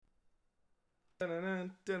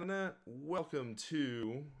Welcome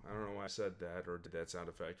to, I don't know why I said that or did that sound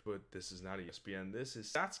effect, but this is not ESPN. This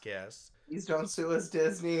is SotScast. Please don't sue us,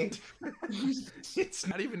 Disney. It's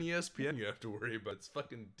not even ESPN you have to worry about. It's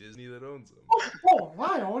fucking Disney that owns them. Oh,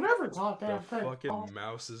 I don't ever thought The that. fucking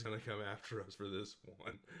mouse is gonna come after us for this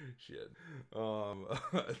one. Shit.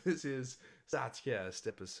 This is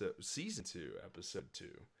SotScast season 2, episode 2.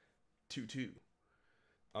 2-2.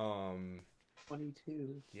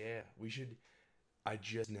 22. Yeah, we should. I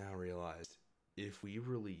just now realized if we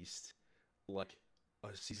released like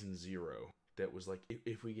a season 0 that was like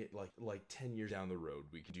if we get like 10 years down the road,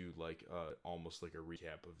 we could do like almost like a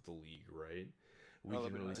recap of the league, right? We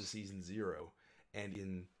can release a season 0, and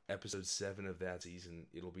in episode 7 of that season,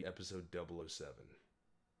 it'll be episode 007.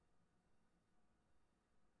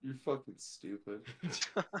 You're fucking stupid.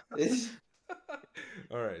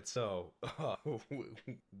 All right, so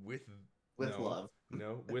with love.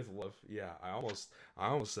 No, with love. Yeah, I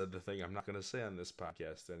almost said the thing I'm not going to say on this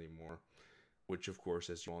podcast anymore, which of course,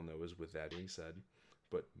 as you all know, is with that being said.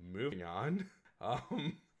 But moving on,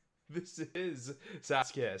 this is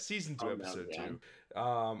SotScast season 2, episode 2.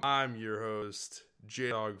 I'm your host,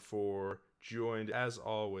 J-Dog4, joined as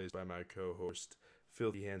always by my co-host,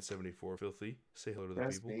 Filthy Hand 74. Filthy, say hello to the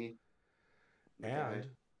people. Me. And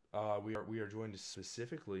we are joined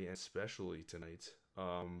specifically and especially tonight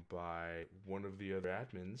by one of the other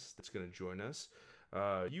admins that's going to join us.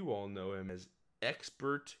 You all know him as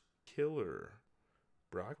XpertKiller.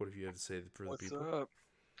 Brock, what have you had to say for the people? What's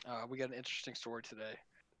up? We got an interesting story today.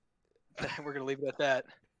 We're going to leave it at that.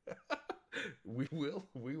 We will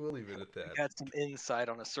leave it at that. We got some insight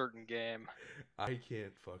on a certain game. I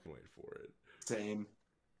can't fucking wait for it. Same.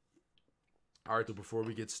 All right, so before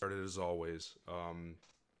we get started, as always,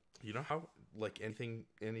 you know how, like, anything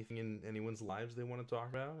in anyone's lives they want to talk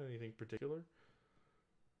about? Anything particular?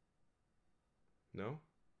 No?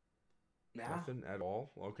 Nah. Nothing at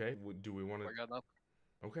all? Okay. Do we want to... I got nothing.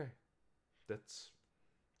 Okay. That's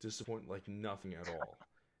disappointing, like, nothing at all.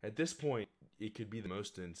 At this point, it could be the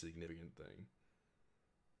most insignificant thing.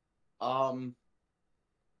 I'm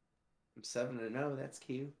 7-0. That's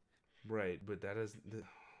cute. Right, but that is...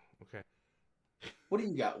 Okay. What do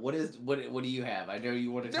you got? What do you have? I know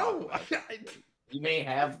you want to talk about it. You may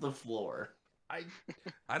have the floor. I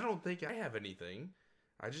don't think I have anything.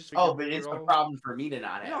 I just but it's a problem for me to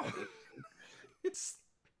not have anything. It's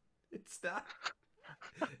not.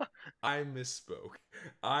 I misspoke.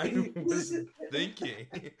 I was thinking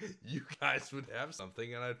you guys would have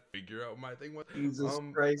something and I'd figure out my thing. Jesus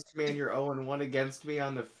Christ, man, you're 0-1 against me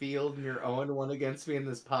on the field and you're 0-1 against me in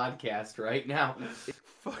this podcast right now.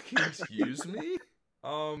 Fucking excuse me?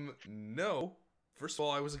 No. First of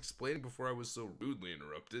all, I was explaining before I was so rudely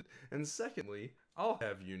interrupted. And secondly, I'll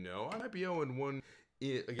have you know, I might be 0-1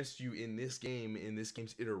 against you in this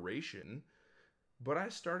game's iteration. But I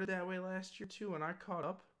started that way last year too, and I caught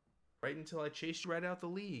up right until I chased you right out the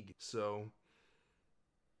league. So,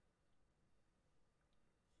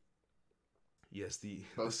 yes, the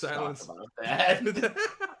silence. Talk about that.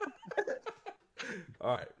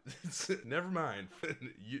 All right, never mind.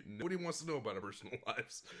 Nobody wants to know about our personal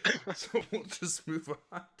lives, so we'll just move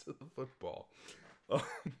on to the football. All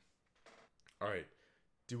right.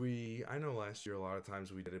 I know last year a lot of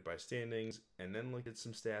times we did it by standings and then looked at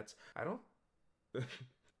some stats. I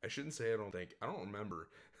shouldn't say I don't remember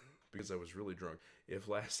because I was really drunk. If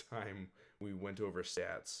last time we went over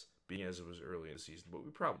stats, being as it was early in the season, but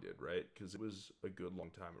we probably did, right? Because it was a good long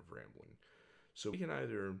time of rambling. So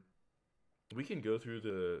we can go through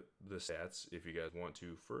the stats if you guys want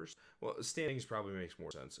to first. Well, standings probably makes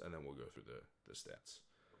more sense, and then we'll go through the stats.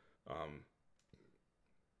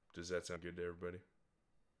 Does that sound good to everybody?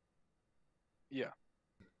 Yeah.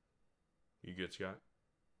 You good, Scott?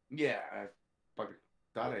 Yeah, I fucking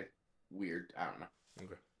thought it weird. I don't know.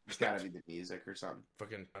 Okay. It's gotta be the music or something.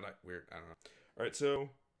 Fucking weird. I don't know. All right, so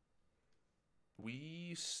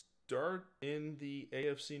we start in the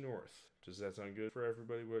AFC North. Does that sound good for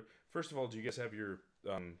everybody? First of all, do you guys have your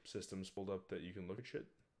systems pulled up that you can look at shit?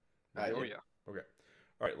 Oh, yeah. Okay.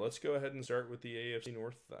 All right, let's go ahead and start with the AFC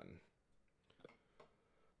North then.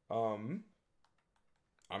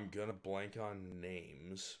 I'm gonna blank on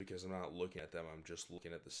names because I'm not looking at them. I'm just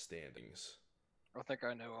looking at the standings. I think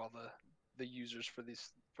I know all the users for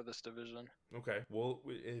this division. Okay. Well,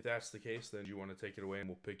 if that's the case, then do you want to take it away and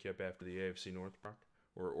we'll pick you up after the AFC North, Brock?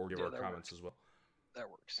 Or give our comments as well? That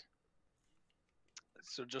works.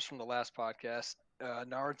 So just from the last podcast,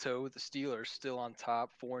 Naruto, the Steelers, still on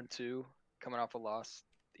top, 4-2, coming off a loss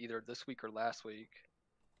either this week or last week.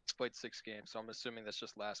 It's played 6 games, so I'm assuming that's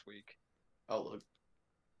just last week. Oh, look.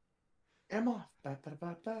 am off.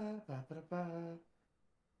 Ba-ba-da-ba-ba.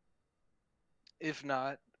 If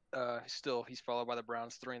not, still he's followed by the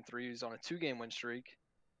Browns 3-3. He's on a 2-game win streak.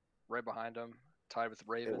 Right behind him, tied with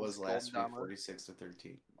Ravens. It was Golden last week, Dahmer,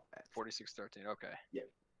 46-13. 46-13. Okay. Yep.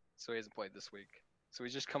 So he hasn't played this week. So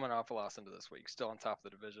he's just coming off a loss into this week. Still on top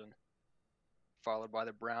of the division. Followed by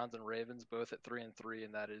the Browns and Ravens, both at 3-3,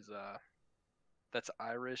 and that's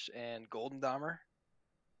Irish and Golden Dahmer.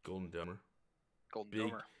 Golden Dumber. Golden Big,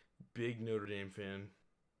 Dahmer. big Notre Dame fan.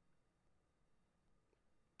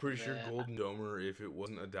 Pretty sure Man. Golden Domer, if it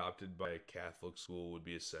wasn't adopted by a Catholic school, would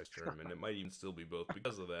be a sex term, and it might even still be both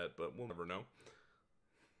because of that, but we'll never know.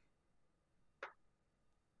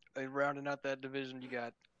 And rounding out that division, you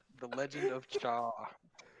got the Legend of Chaw.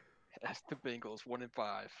 That's the Bengals, 1-5.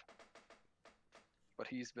 But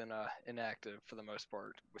he's been inactive for the most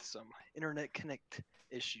part with some internet connect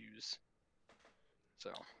issues.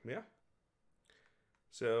 So Yeah.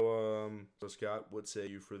 So Scott, what say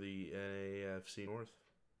you for the AFC North?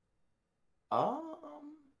 I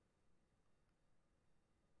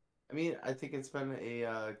mean, I think it's been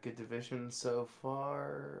a good division so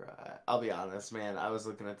far. I'll be honest, man. I was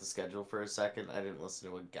looking at the schedule for a second. I didn't listen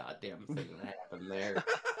to a goddamn thing that happened there.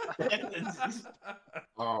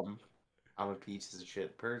 I'm a peaches of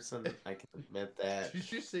shit person. I can admit that.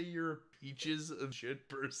 Did you say you're a peaches of shit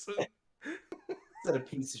person? I'm a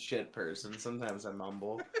piece of shit person. Sometimes I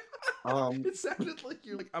mumble. It sounded like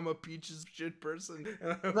you're like, I'm a peaches of shit person.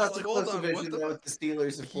 And I was That's like, a hold close on, division though. With the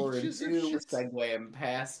Steelers at 4-2, Peaches of shit? segueing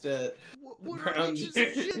past it. What are peaches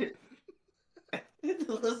of shit?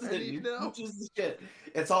 Listen, I need to know. peaches of shit.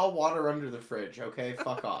 It's all water under the fridge. Okay,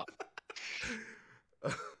 fuck off.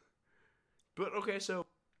 But okay, so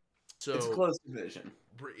It's a close division.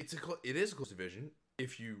 It is a close division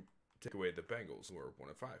if you take away the Bengals, who are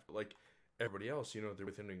 1-5. But like everybody else, you know, they're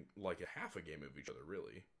within like a half a game of each other,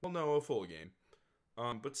 really. Well, no, a full game.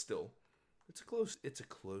 But still, it's a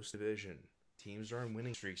close division. Teams are on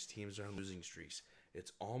winning streaks. Teams are on losing streaks.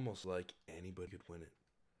 It's almost like anybody could win it.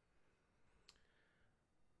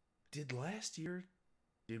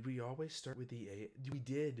 Did we always start with the A? We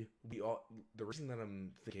did. The reason that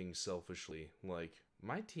I'm thinking selfishly, like,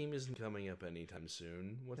 my team isn't coming up anytime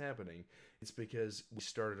soon. What's happening? It's because we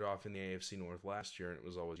started off in the AFC North last year, and it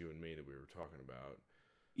was always you and me that we were talking about.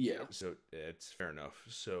 Yeah. So it's fair enough.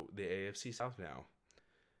 So the AFC South now,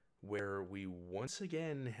 where we once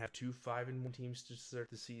again have 2 5-1 teams to start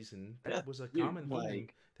the season. That was a common theme.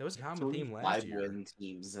 That was a common theme last year. 5-win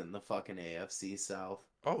teams in the fucking AFC South.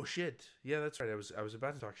 Oh shit! Yeah, that's right. I was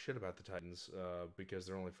about to talk shit about the Titans because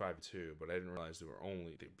they're only 5-2, but I didn't realize they were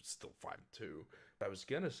still 5-2. I was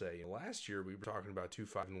gonna say last year we were talking about 2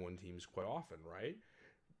 5-1 teams quite often, right?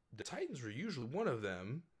 The Titans were usually one of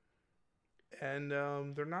them, and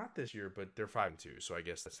they're not this year, but they're 5-2. So I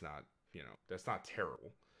guess that's not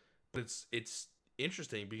terrible. But it's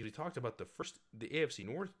interesting because we talked about the AFC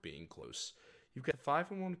North being close. You've got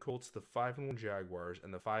 5-1 Colts, the 5-1 Jaguars,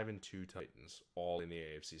 and the 5-2 Titans, all in the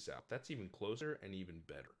AFC South. That's even closer and even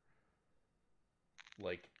better.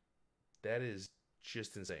 Like, that is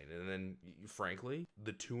just insane. And then, frankly,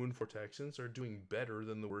 the 2-4 Texans are doing better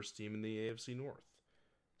than the worst team in the AFC North.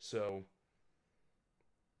 So,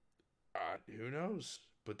 who knows?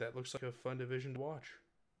 But that looks like a fun division to watch.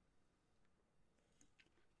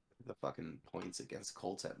 The fucking points against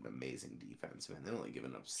Colts have an amazing defense, man. They've only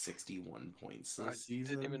given up 61 points this season.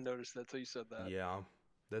 I didn't even notice that until you said that. Yeah,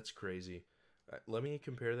 that's crazy. Let me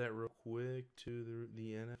compare that real quick to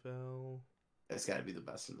the NFL. It's got to be the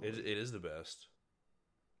best in the league. It is the best.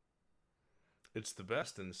 It's the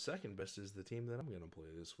best, and the second best is the team that I'm going to play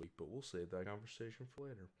this week, but we'll save that conversation for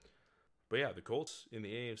later. But yeah, the Colts in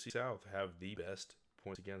the AFC South have the best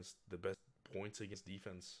points against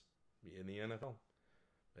defense in the NFL.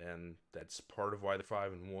 And that's part of why they're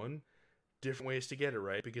 5-1. Different ways to get it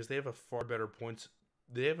right, because they have a far better points.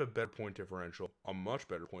 They have a better point differential, a much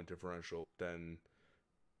better point differential than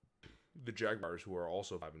the Jaguars, who are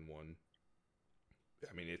also 5-1.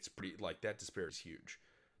 I mean, it's pretty that disparity is huge.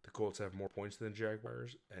 The Colts have more points than the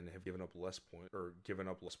Jaguars and have given up less points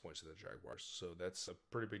to the Jaguars. So that's a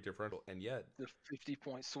pretty big differential. And yet, the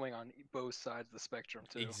 50-point swing on both sides of the spectrum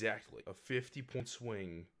too. Exactly, a 50-point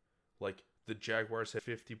swing, like. The Jaguars have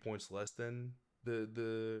 50 points less than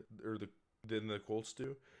the Colts do,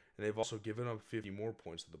 and they've also given up 50 more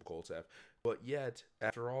points than the Colts have. But yet,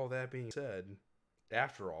 after all that being said,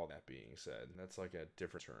 that's like a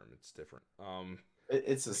different term. It's different.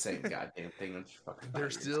 It's the same goddamn thing. They're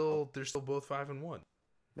still both 5-1.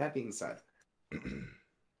 That being said,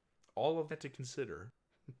 all of that to consider,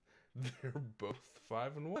 they're both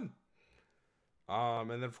 5-1. And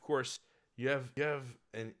then of course You have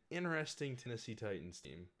an interesting Tennessee Titans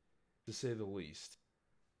team, to say the least.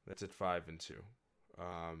 That's at 5-2,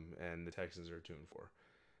 and the Texans are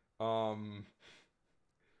 2-4.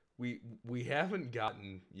 We haven't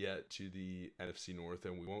gotten yet to the NFC North,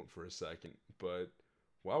 and we won't for a second. But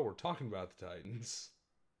while we're talking about the Titans,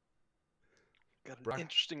 Got an Brock-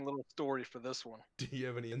 interesting little story for this one. do you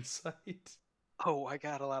have any insight? Oh, I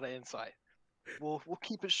got a lot of insight. We'll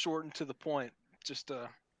keep it short and to the point. Just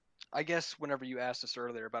I guess whenever you asked us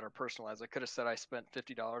earlier about our personal lives, I could have said I spent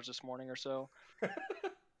 $50 this morning or so.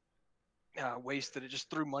 Wasted it. Just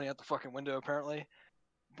threw money out the fucking window apparently.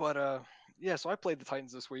 But yeah, so I played the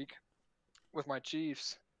Titans this week with my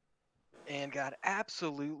Chiefs and got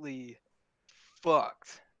absolutely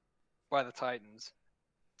fucked by the Titans.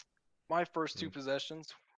 My first two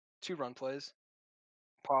possessions, 2 run plays.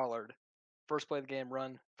 Pollard, first play of the game,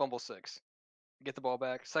 run, fumble 6. Get the ball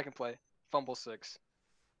back. Second play, fumble 6.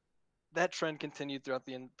 That trend continued throughout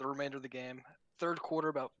the remainder of the game. Third quarter,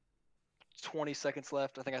 about 20 seconds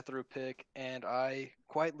left. I think I threw a pick, and I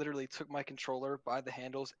quite literally took my controller by the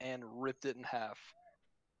handles and ripped it in half.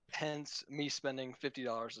 Hence, me spending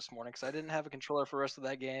 $50 this morning because I didn't have a controller for the rest of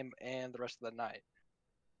that game and the rest of that night.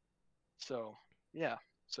 So, yeah.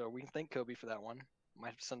 So we can thank Kobe for that one. Might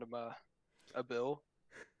have to send him a bill.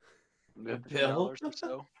 The $10 bill? or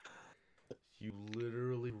so. You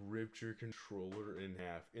literally ripped your controller in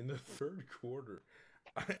half in the third quarter.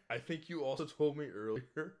 I think you also told me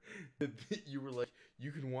earlier that you were like,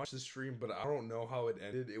 you can watch the stream, but I don't know how it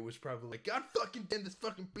ended. It was probably like, God fucking damn this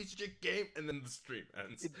fucking piece of shit game, and then the stream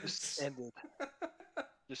ends. It just ended.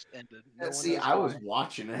 Just ended. Yeah, one see, knows I was why.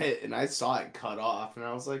 watching it and I saw it cut off, and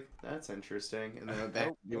I was like, "That's interesting." And then I went back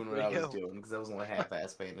Nope, to doing there what I you was go. doing because I was only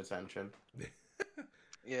half-ass paying attention.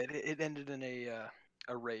 Yeah, it ended in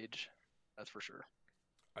a rage. That's for sure.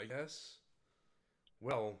 I guess.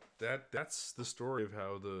 Well, that's the story of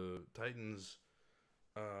how the Titans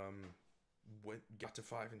got to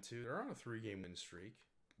 5-2. They're on a 3-game win streak.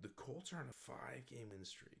 The Colts are on a 5-game win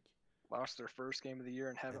streak. Lost their first game of the year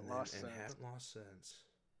and haven't lost since. Haven't lost since.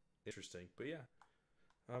 Interesting, but yeah.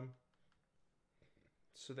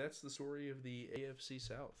 So that's the story of the AFC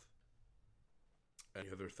South. Any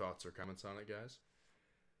other thoughts or comments on it, guys?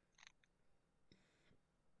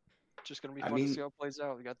 Just gonna be I fun to mean- see how it plays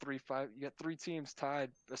out. You got 3 teams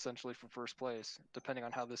tied essentially for first place, depending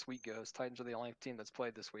on how this week goes. Titans are the only team that's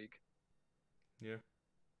played this week. Yeah.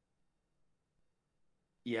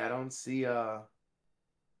 Yeah, I don't see. I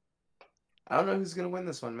don't know who's gonna win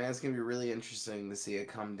this one, man. It's gonna be really interesting to see it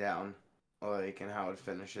come down, like, and how it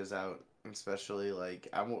finishes out. Especially like,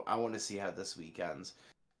 I want to see how this week ends.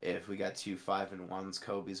 If we got 2 5-1s,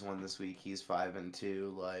 Kobe's won this week. He's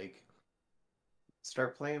 5-2. Like,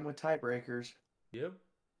 start playing with tiebreakers. Yep.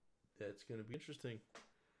 That's gonna be interesting.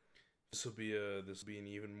 This will be an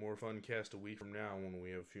even more fun cast a week from now when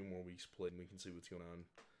we have a few more weeks played and we can see what's going on.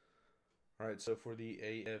 All right, so for the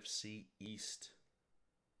AFC East,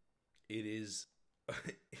 it is.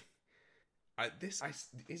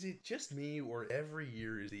 Is it just me, or every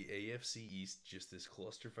year is the AFC East just this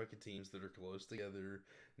clusterfuck of teams that are close together?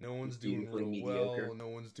 No one's doing Beautifully real mediocre. well. No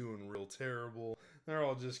one's doing real terrible. They're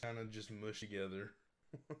all just kind of just mush together.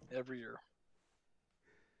 Every year.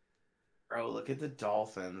 Bro, look at the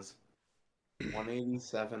Dolphins.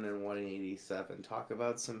 187 and 187. Talk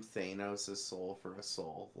about some Thanos' soul for a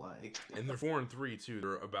soul. Like, And they're 4-3 too.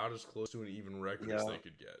 They're about as close to an even record as Yeah. they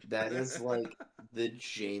could get. that is like the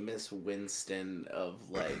Jameis Winston of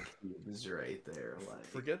like teams right there. Like,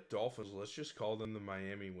 Forget Dolphins. Let's just call them the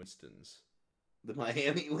Miami Winstons. the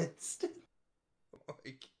Miami Winston.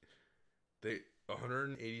 Like, they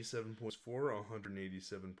 187 points for,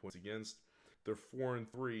 187 points against. They're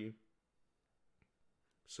 4-3.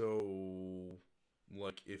 So,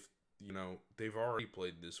 like, if they've already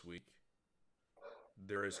played this week,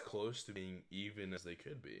 they're as close to being even as they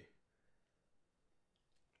could be.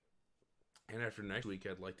 And after next week,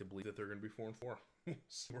 I'd like to believe that they're going to be 4-4.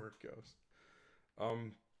 See where it goes.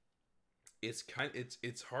 It's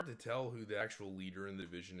hard to tell who the actual leader in the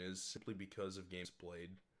division is simply because of games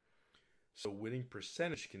played. So winning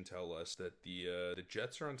percentage can tell us that the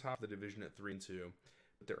Jets are on top of the division at 3-2,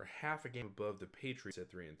 but they're half a game above the Patriots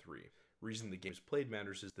at 3-3. Reason the games played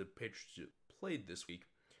matters is the Patriots played this week.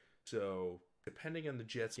 So depending on the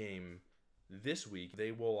Jets game this week,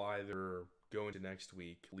 they will either go into next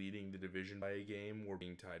week leading the division by a game or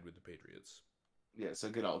being tied with the Patriots. Yeah, so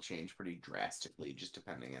it could all change pretty drastically just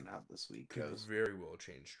depending on how this week Could goes. very well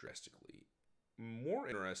change drastically. More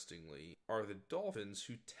interestingly are the Dolphins,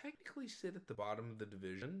 who technically sit at the bottom of the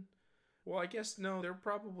division. Well, I guess no, they're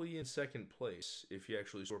probably in second place if you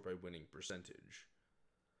actually sort by winning percentage.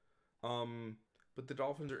 But the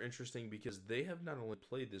Dolphins are interesting because they have not only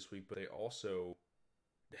played this week, but they also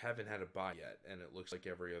haven't had a bye yet, and it looks like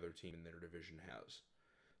every other team in their division has.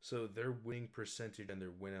 So their winning percentage and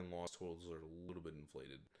their win and loss totals are a little bit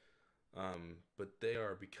inflated. But they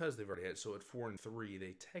are, because they've already had, so at 4-3,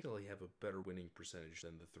 they technically have a better winning percentage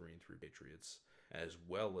than the 3-3 Patriots, as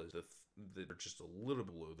well as they're just a little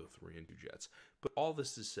below the 3-2 Jets. But all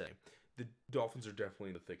this to say, the Dolphins are definitely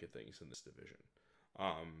in the thick of things in this division.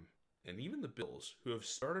 And even the Bills, who have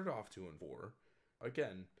started off 2-4,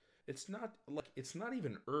 again, it's not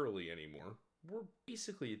even early anymore. We're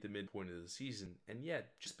basically at the midpoint of the season, and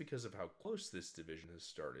yet, just because of how close this division has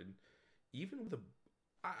started, even with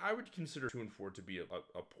I would consider 2-4 to be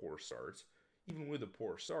a poor start. Even with a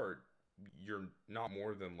poor start, you're not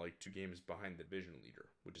more than like 2 games behind the division leader,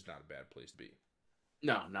 which is not a bad place to be.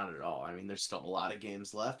 No, not at all. I mean, there's still a lot of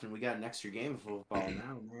games left, and we got an extra game of football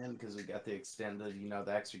now, man, because we got the extended,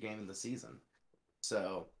 the extra game of the season.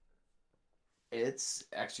 So, it's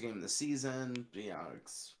extra game of the season,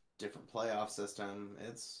 it's different playoff system.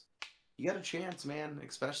 You got a chance, man,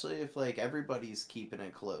 especially if, like, everybody's keeping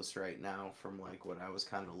it close right now from, like, what I was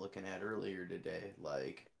kind of looking at earlier today.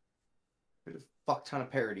 Like, there's a fuck ton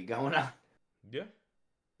of parity going on. Yeah,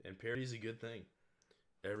 and parity's a good thing.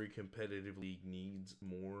 Every competitive league needs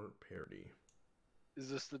more parity. Is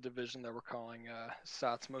this the division that we're calling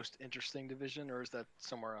SOT's most interesting division, or is that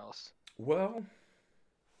somewhere else? Well,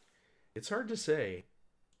 it's hard to say.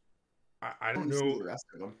 I don't know the rest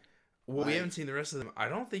of them. Well, we haven't seen the rest of them. I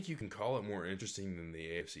don't think you can call it more interesting than the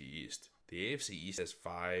AFC East. The AFC East has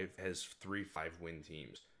 3 5-win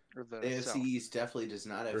teams. Or the AFC South. East definitely does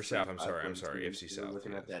not have. Or South. I'm sorry. teams. AFC South. We're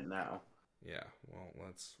looking at that now. Yeah. Well,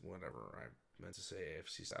 that's whatever. I meant to say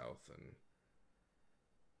AFC South, and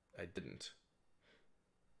I didn't.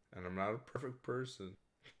 And I'm not a perfect person.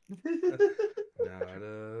 Not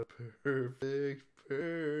a perfect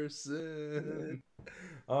person.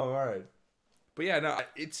 Oh, all right. But yeah, no,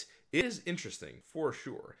 it is interesting for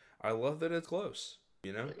sure. I love that it's close.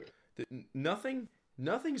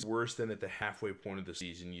 Nothing's worse than at the halfway point of the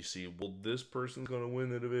season you see, well, this person's going to win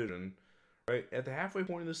the division, right? At the halfway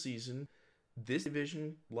point of the season, this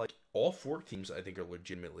division, like all 4 teams, I think are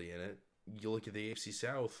legitimately in it. You look at the AFC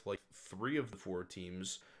South, like 3 of the 4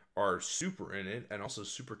 teams are super in it and also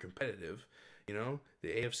super competitive. The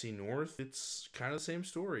AFC North, it's kind of the same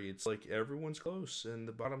story. It's like everyone's close, and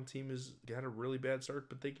the bottom team has got a really bad start,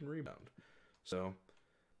 but they can rebound. So,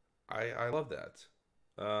 I love that.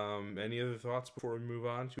 Any other thoughts before we move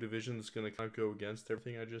on to a division that's going to kind of go against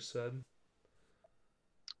everything I just said?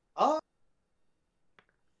 I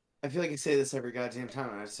feel like I say this every goddamn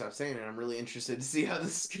time, and I stop saying it. I'm really interested to see how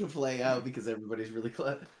this is going to play out because everybody's really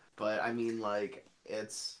close. But, I mean, like,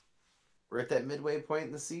 we're at that midway point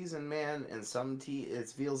in the season, man, and it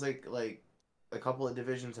feels like a couple of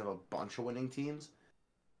divisions have a bunch of winning teams,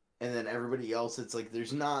 and then everybody else, it's like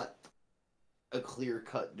there's not a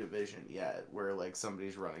clear-cut division yet where like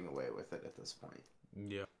somebody's running away with it at this point.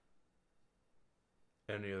 Yeah.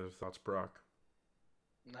 Any other thoughts, Brock?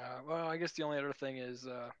 Well, I guess the only other thing is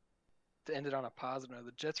to end it on a positive note.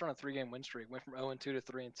 The Jets are on a 3-game win streak, went from 0-2 to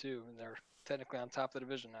 3-2, and they're technically on top of the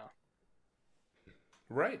division now.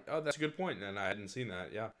 Right. Oh, that's a good point, and I hadn't seen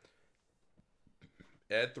that. Yeah.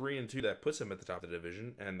 At 3-2, that puts them at the top of the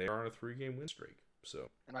division, and they are on a 3-game win streak. So.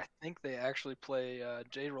 And I think they actually play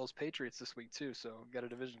J-Roll's Patriots this week too, so got a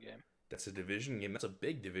division game. That's a division game. That's a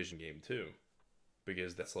big division game too,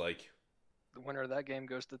 because that's like the winner of that game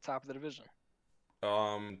goes to the top of the division.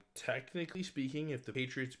 Technically speaking, if the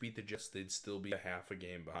Patriots beat the Jets, they'd still be a half a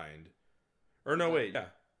game behind. Or no, wait, yeah.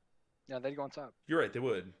 Yeah, they'd go on top. You're right, they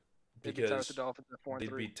would. They'd be tied with the Dolphins at 4-3.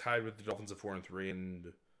 They'd be tied with the Dolphins at 4-3,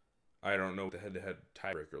 and I don't know what the head-to-head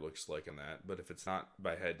tiebreaker looks like on that. But if it's not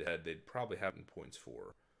by head-to-head, they'd probably have in points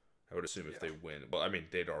for. I would assume if they win. Well, I mean,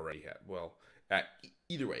 they'd already had. Well,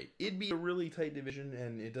 either way, it'd be a really tight division,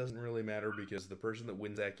 and it doesn't really matter because the person that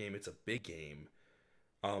wins that game, it's a big game.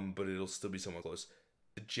 But it'll still be somewhat close.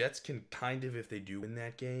 The Jets can kind of, if they do win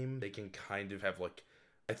that game, they can kind of have like,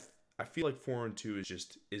 I feel like 4-2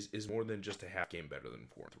 is more than just a half game better than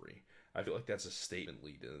 4-3. I feel like that's a statement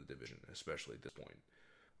lead in the division, especially at this point.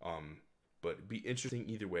 But it'd be interesting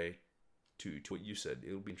either way. To what you said,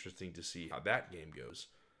 it'll be interesting to see how that game goes,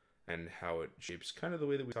 and how it shapes kind of the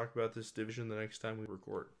way that we talk about this division the next time we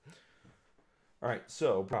record. All right,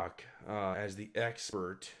 so Brock, as the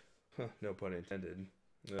expert, no pun intended.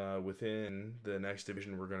 Within the next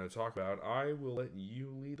division we're going to talk about, I will let you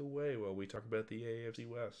lead the way while we talk about the AFC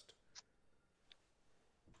West.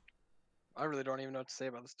 I really don't even know what to say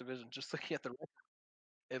about this division. Just looking at the record,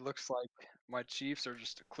 it looks like my Chiefs are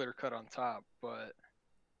just a clear cut on top, but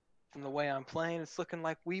from the way I'm playing, it's looking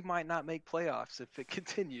like we might not make playoffs if it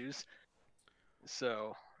continues.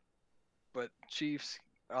 So, but Chiefs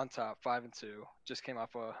on top, 5-2, just came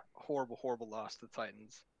off a horrible loss to the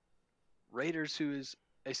Titans. Raiders, who is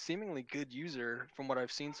a seemingly good user from what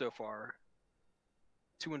I've seen so far,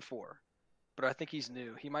 2-4. But I think he's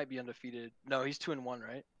new. He might be undefeated. No, he's 2-1,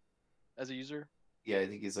 right? As a user. Yeah, I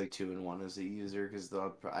think he's like 2-1 as a user because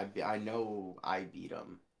I know I beat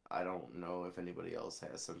him. I don't know if anybody else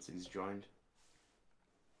has since he's joined.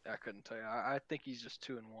 I couldn't tell you. I think he's just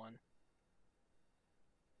 2-1.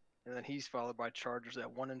 And then he's followed by Chargers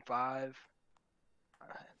at 1-5.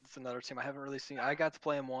 It's another team I haven't really seen. I got to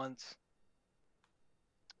play him once.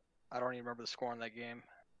 I don't even remember the score in that game.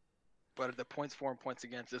 But the points for and points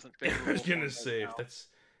against isn't favorable. I was gonna say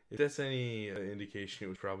if that's any indication, it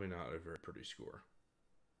was probably not a very pretty score.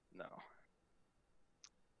 No.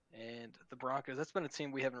 And the Broncos, that's been a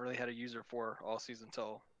team we haven't really had a user for all season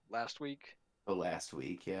until last week. Oh, last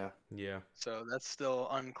week, yeah. Yeah. So that's still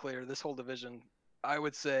unclear. This whole division, I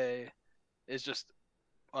would say, is just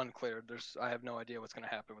unclear. I have no idea what's going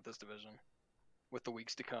to happen with this division with the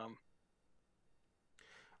weeks to come.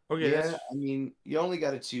 Okay. Yeah, I mean, you only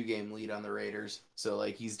got a 2-game lead on the Raiders, so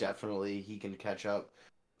like he can catch up.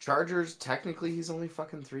 Chargers, technically, he's only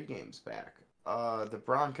fucking 3 games back. The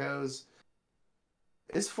Broncos,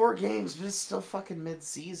 it's 4 games, but it's still fucking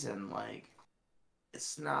mid-season. Like,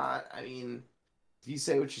 it's not. I mean, if you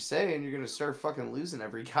say what you say, and you're gonna start fucking losing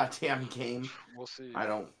every goddamn game. We'll see. I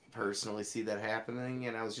don't personally see that happening,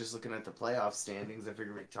 and I was just looking at the playoff standings. I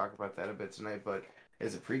figured we'd talk about that a bit tonight, but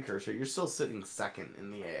as a precursor, you're still sitting second in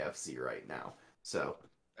the AFC right now. So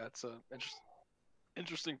that's a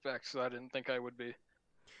interesting fact. So I didn't think I would be.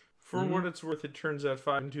 For what it's worth, it turns out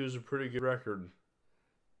 5-2 is a pretty good record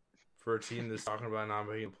for a team that's talking about not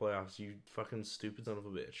making the playoffs. You fucking stupid son of a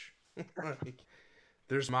bitch. Like,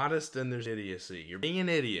 there's modest and there's idiocy. You're being an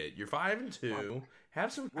idiot. You're 5-2.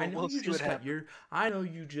 Have some. I know you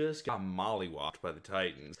just got mollywopped by the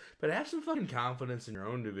Titans, but have some fucking confidence in your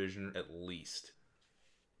own division at least.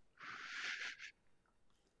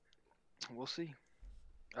 We'll see.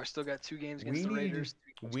 I still got 2 games against the Raiders.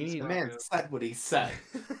 The man said what he said.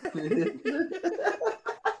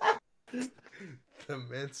 The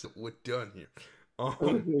man said, "We're done here."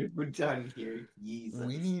 We're done here. Jesus.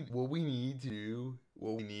 What we need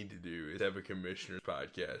to do is have a commissioner's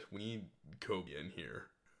podcast. We need Kobe in here.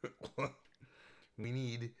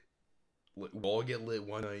 We'll all get lit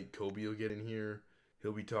one night. Kobe will get in here.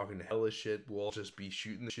 He'll be talking to hella shit. We'll all just be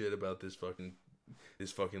shooting the shit about this fucking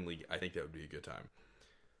league. I think that would be a good time.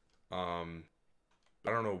 I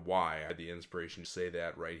don't know why I had the inspiration to say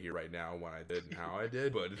that right here, right now, when I did and how I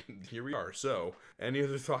did, but here we are. So, any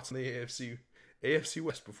other thoughts on the AFC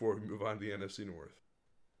West before we move on to the NFC North?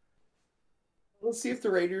 Let's see if the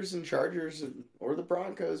Raiders and Chargers or the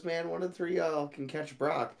Broncos, man, one of the 3 can catch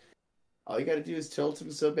Brock. All you got to do is tilt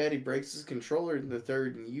him so bad he breaks his controller in the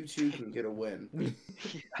third, and you 2 can get a win.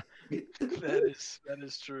 Yeah, that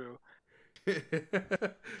is true.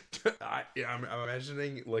 I'm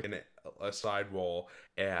imagining like a sidewall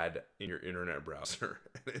ad in your internet browser,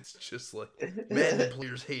 and it's just like Madden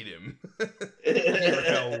players hate him. Here's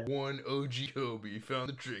how one OG Kobe found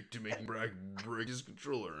the trick to making Brock break his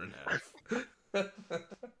controller in half.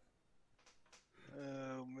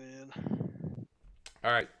 Oh man!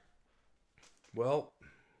 All right. Well,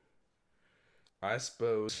 I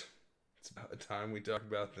suppose it's about time we talk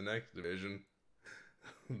about the next division.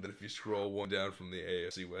 That if you scroll one down from the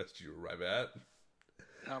AFC West, you arrive at.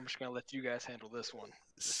 I'm just gonna let you guys handle this one.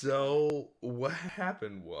 So what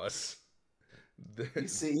happened was, You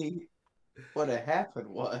see, what happened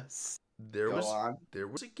was there was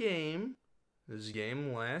a game. There was a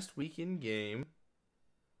game last weekend game,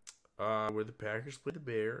 where the Packers played the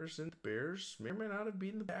Bears, and the Bears may or may not have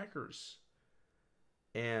beaten the Packers.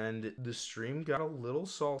 And the stream got a little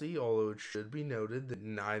salty, although it should be noted that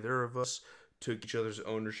neither of us took each other's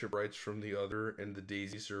ownership rights from the other in the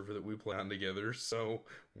Daisy server that we play on together, so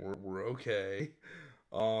we're okay.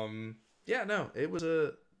 Yeah, no, it was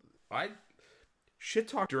I shit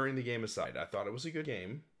talk during the game aside, I thought it was a good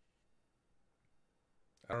game.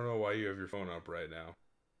 I don't know why you have your phone up right now.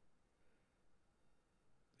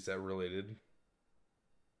 Is that related?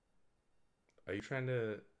 Are you trying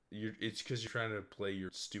to... It's because you're trying to play your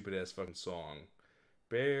stupid ass fucking song.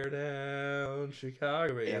 Bear down,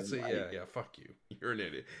 Chicago. Yeah, fuck you. You're an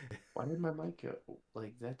idiot. Why did my mic go?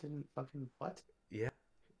 Like, that didn't fucking... What? Yeah.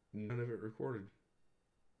 None of it recorded.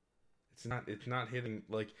 It's not hitting...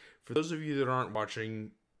 Like, for those of you that aren't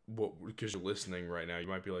watching, because you're listening right now, you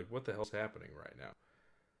might be like, what the hell's happening right now?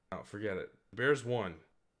 No, forget it. Bears won.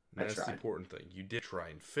 I That's the tried. important thing. You did try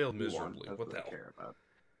and failed You won. miserably. That's What the I hell? care about.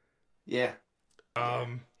 Yeah.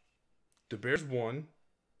 The Bears won.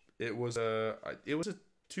 It was a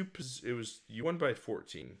you won by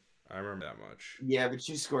 14. I remember that much. Yeah, but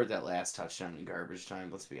you scored that last touchdown in garbage time,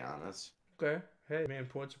 let's be honest. Okay. Hey man,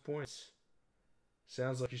 points are points.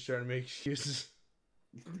 Sounds like you're starting to make excuses.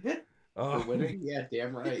 For winning? Yeah,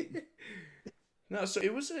 damn right. No, so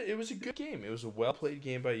it was a good game. It was a well played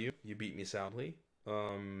game by you. You beat me soundly.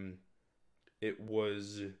 It's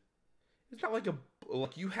not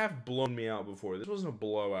like you have blown me out before. This wasn't a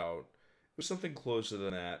blowout. It was something closer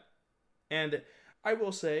than that. And I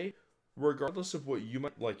will say, regardless of what you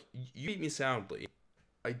might like, you beat me soundly.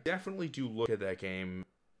 I definitely do look at that game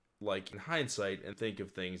like in hindsight and think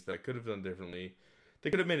of things that I could have done differently. They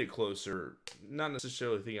could have made it closer. Not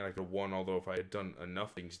necessarily thinking I could have won, although if I had done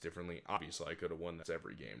enough things differently, obviously I could have won. That's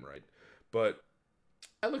every game, right? But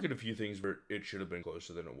I look at a few things where it should have been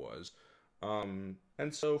closer than it was. And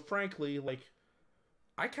so, frankly, like,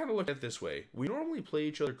 I kind of look at it this way. We normally play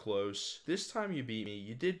each other close. This time you beat me.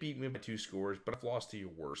 You did beat me by 2 scores, but I've lost to you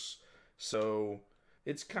worse. So,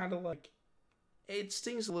 it's kind of like, it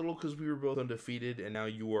stings a little because we were both undefeated, and now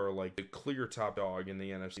you are, like, the clear top dog in the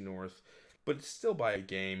NFC North. But it's still by a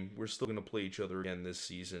game. We're still going to play each other again this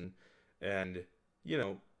season. And, you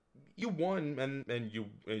know, you won, and you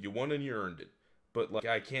won and you earned it. But, like,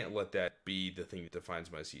 I can't let that be the thing that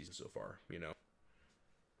defines my season so far, you know?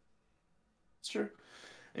 It's true.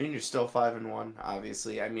 I mean, you're still 5-1,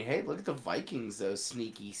 obviously. I mean, hey, look at the Vikings, though.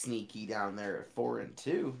 Sneaky down there at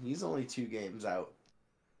 4-2. He's only 2 games out.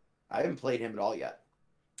 I haven't played him at all yet.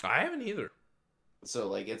 I haven't either. So,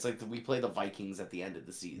 like, it's like we play the Vikings at the end of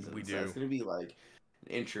the season. We so do. it's going to be, like,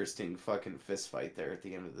 an interesting fucking fist fight there at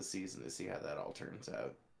the end of the season to see how that all turns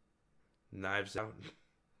out. Knives out.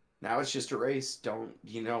 Now it's just a race. Don't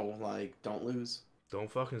lose.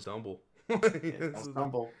 Don't fucking stumble. Don't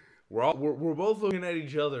stumble. We're both looking at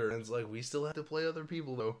each other, and it's like, we still have to play other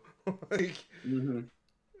people, though. Like,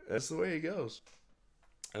 that's the way it goes.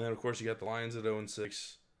 And then, of course, you got the Lions at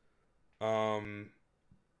 0-6.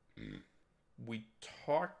 We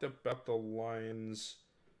talked about the Lions.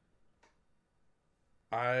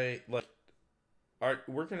 We're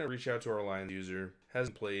going to reach out to our Lions user.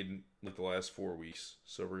 Hasn't played like the last 4 weeks,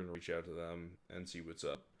 so we're going to reach out to them and see what's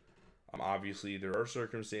up. Obviously, there are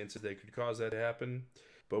circumstances that could cause that to happen,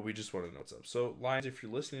 but we just want to know what's up. So, Lions, if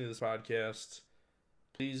you're listening to this podcast,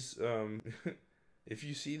 please, if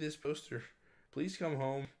you see this poster, please come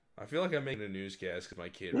home. I feel like I'm making a newscast because my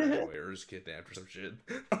kid or is kidnapped or some shit.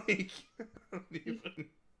 Like, I don't even...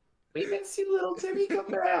 We miss you, little Timmy. Come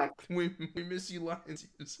back. We miss you, Lions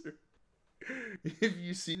user. If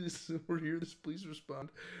you see this or hear this, please respond.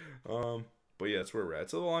 But yeah, that's where we're at.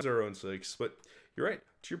 So the Lions are 0-6. But you're right.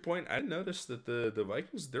 To your point, I noticed that the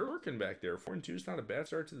Vikings, they're lurking back there. 4-2 is not a bad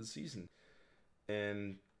start to the season.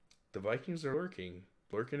 And the Vikings are lurking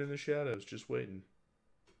in the shadows, just waiting.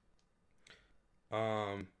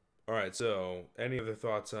 All right, so any other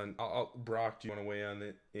thoughts on... Brock, do you want to weigh on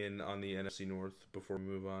the NFC North before we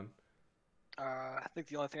move on? I think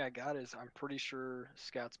the only thing I got is I'm pretty sure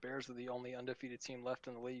Scouts Bears are the only undefeated team left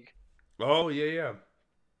in the league. Oh, yeah.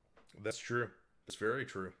 That's true. That's very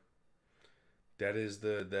true. That's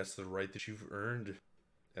the right that you've earned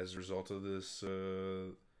as a result of this.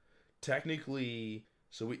 Technically,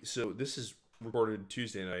 so this is recorded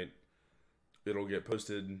Tuesday night. It'll get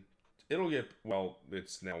posted.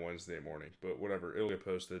 It's now Wednesday morning, but whatever. It'll get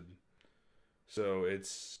posted. So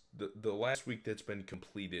it's the last week that's been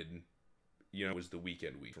completed. You know, was the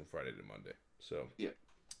weekend week from Friday to Monday. So yeah,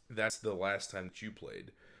 that's the last time that you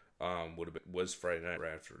played. Was Friday night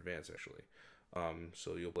right after advance actually.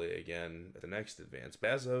 So you'll play again at the next advance. But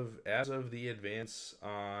as of the advance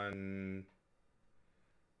on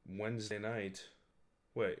Wednesday night.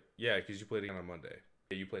 Wait, yeah, because you played again on Monday.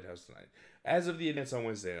 Yeah, you played house tonight. As of the advance on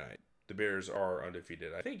Wednesday night, the Bears are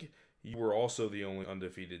undefeated. I think you were also the only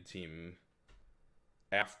undefeated team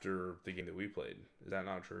after the game that we played. Is that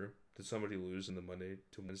not true? Did somebody lose in the Monday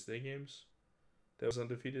to Wednesday games that was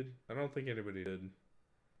undefeated? I don't think anybody did.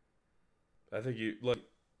 I think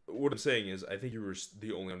what I'm saying is, I think you were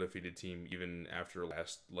the only undefeated team even after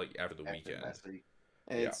the weekend. Last week.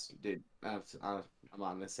 Dude, I'm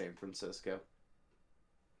on the San Francisco.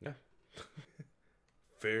 Yeah.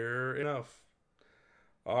 Fair enough.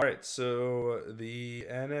 All right, so the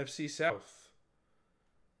NFC South.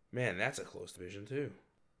 Man, that's a close division too.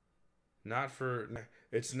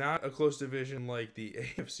 It's not a close division like the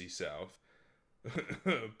AFC South,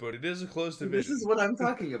 but it is a close division. This is what I'm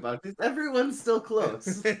talking about. Everyone's still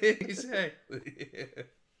close. Exactly.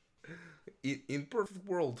 in perfect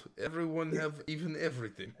world, everyone have even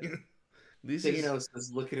everything. This Thanos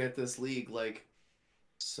is looking at this league like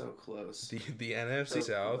so close. the NFC So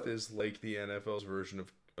South close. is like the NFL's version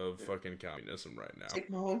of fucking communism right now. Take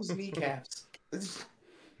Mahomes' kneecaps.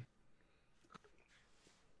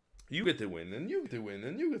 You get to win, and you get to win,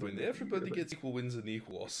 and you get to win. Everybody gets equal wins and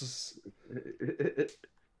equal losses.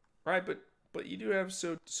 Right, but you do have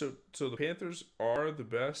so the Panthers are the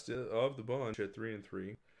best of the bunch at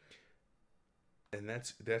 3-3, and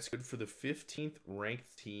that's good for the 15th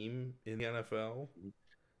ranked team in the NFL.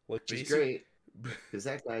 Like, Which is great, because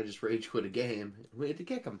that guy just rage quit a game. We had to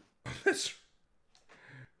kick him.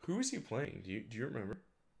 Who is he playing? Do you remember?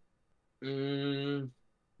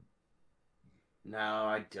 No,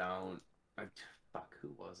 I don't. Fuck, who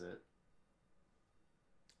was it?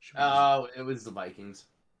 Should be Oh, it was the Vikings.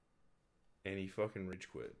 and he fucking rage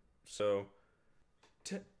quit. So,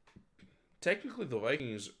 technically, the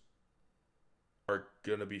Vikings are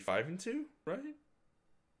gonna be 5-2, right?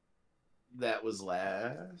 That was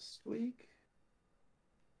last week.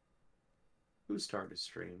 Who started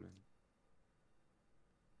streaming?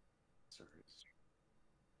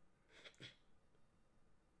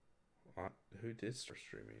 Who did start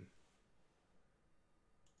streaming?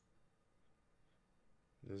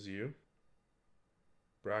 It was you?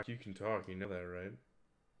 Brock, you can talk. You know that, right?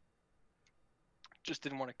 Just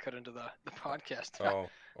didn't want to cut into the podcast.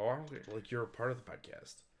 Like you're a part of the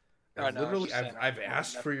podcast. I know, I was just saying, I've I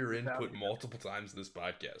asked for your never input valued it. multiple times in this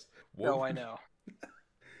podcast. No, I know.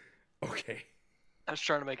 Okay. I was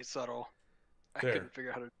trying to make it subtle. Fair. I couldn't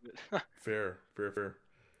figure out how to do it. Fair.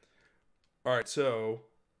 All right, so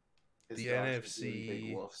His the dogs are doing NFC.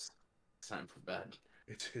 Big wolves. It's time for bed.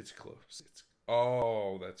 It's close.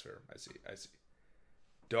 That's fair. I see.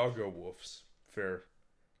 Doggo wolves. Fair.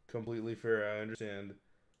 Completely fair. I understand.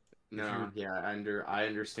 No, yeah, I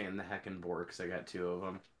understand the Heckenborgs. I got 2 of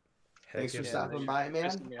them. Thanks for Heckin' stopping they by, man.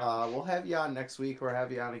 pissed me off. We'll have you on next week or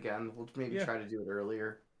have you on again. We'll maybe Yeah. try to do it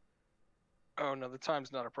earlier. Oh no, the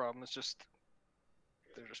time's not a problem. It's just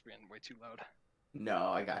they're just being way too loud. No,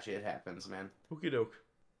 I got you. It happens, man. Okie doke.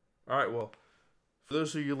 All right, well, for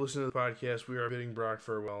those of you listening to the podcast, we are bidding Brock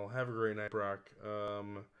farewell. Have a great night, Brock.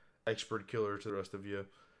 XpertKiller to the rest of you.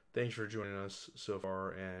 Thanks for joining us so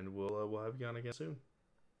far, and we'll have you on again soon.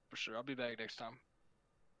 For sure, I'll be back next time.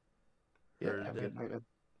 Yeah, Heard have a that. good night, man.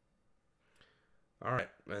 All right,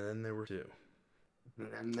 and then there were 2.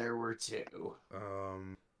 And then there were 2.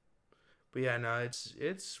 But yeah, no, it's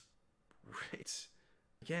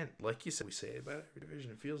again, like you said, we say it about every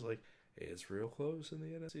division. It feels like it's real close in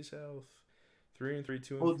the NFC South. 3-3,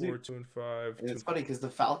 2-4, Well, dude, 2-5. And it's funny because the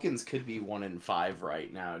Falcons could be 1-5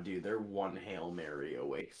 right now, dude. They're one Hail Mary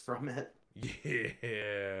away from it.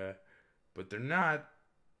 Yeah, but they're not.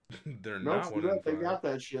 They're No, not 1-5. they got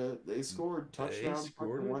that shit. They scored touchdown,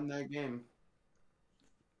 scored fucking it? won that game.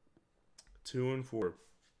 2-4,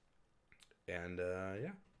 and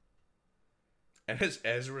yeah. And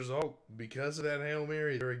as a result, because of that Hail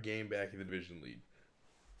Mary, they're a game back in the division lead.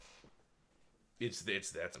 It's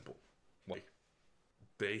that simple. Like,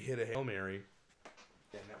 they hit a Hail Mary,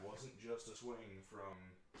 and that wasn't just a swing from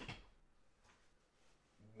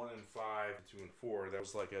 1-5 to 2-4. That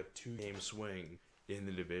was like a 2-game swing in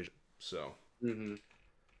the division. So,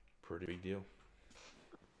 pretty big deal.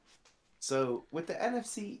 So, with the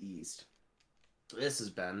NFC East, this has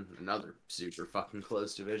been another super fucking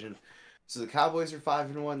close division. So the Cowboys are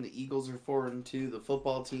 5-1, the Eagles are 4-2, the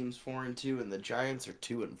football team's 4-2, and the Giants are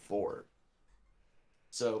 2-4.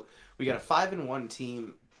 So we got a 5-1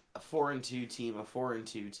 team, a 4-2 team, a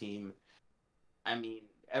 4-2 team. I mean,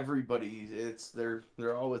 everybody,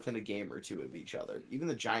 they're all within a game or 2 of each other. Even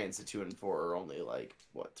the Giants at 2-4 are only like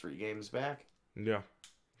 3 games back. Yeah,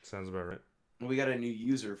 sounds about right. We got a new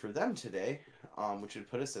user for them today, which would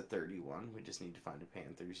put us at 31. We just need to find a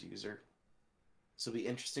Panthers user. So it'll be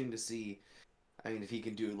interesting to see. I mean, if he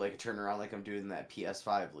can do like a turnaround like I'm doing in that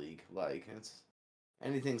PS5 league, like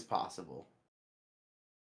anything's possible.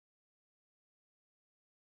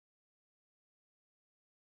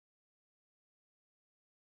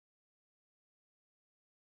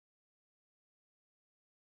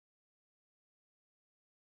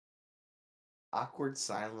 Awkward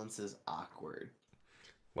silence is awkward.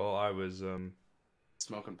 Well, I was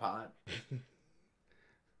Smoking pot.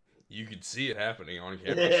 You could see it happening on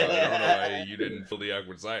camera, so I don't know why you didn't feel the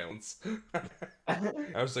awkward silence.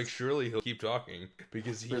 I was like, surely he'll keep talking,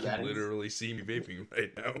 because he can literally see me vaping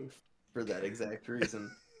right now. For that exact reason.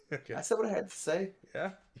 Okay. I said what I had to say.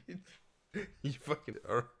 Yeah? You fucking...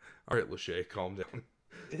 Alright, Lachey, calm down.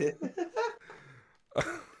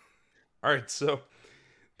 Alright, so,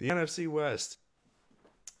 the NFC West.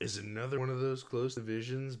 is another one of those close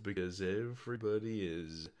divisions because everybody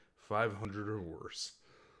is 500 or worse.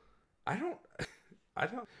 I don't.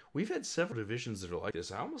 We've had several divisions that are like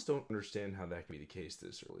this. I almost don't understand how that can be the case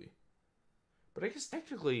this early. But I guess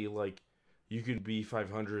technically, like, you could be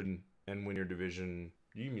 500 and win your division.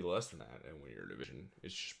 You can be less than that and win your division.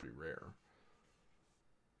 It's just pretty rare.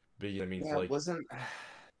 But that means, Yeah, like, it wasn't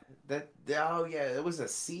that. Oh yeah, it was a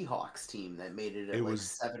Seahawks team that made it at It like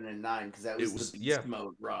was- 7-9 because that it was was- the beast yeah.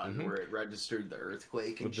 mode run Mhm. where it registered the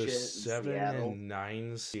earthquake and with the shit in 7 Seattle. and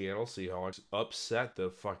 9 Seattle Seahawks upset the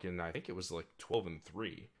fucking, I think it was like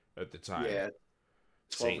 12-3 at the time. Yeah,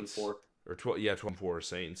 12 Saints. and 4. Or 12-4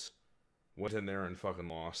 Saints. Went in there and fucking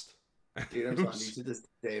lost. Dude, I'm telling you, to this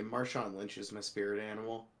day, Marshawn Lynch is my spirit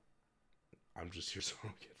animal. I'm just here so I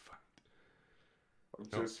don't get fined. I'm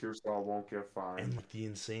No. just here so I won't get fined. And like, the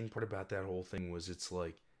insane part about that whole thing was it's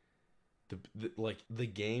like the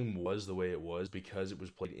game was the way it was because it was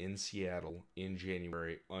played in Seattle in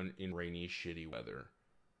January in rainy, shitty weather.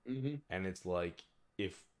 Mm-hmm. And it's like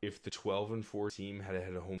if the 12-4 team had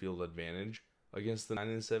had a home field advantage against the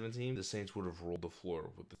 9-7 team, the Saints would have rolled the floor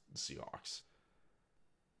with the Seahawks.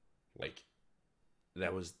 Like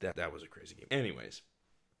that was a crazy game. Anyways,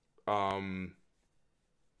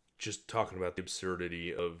 just talking about the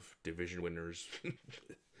absurdity of division winners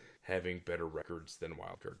having better records than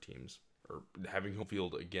wildcard teams, or having home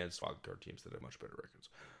field against wildcard teams that have much better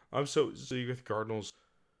records. So you got the Cardinals,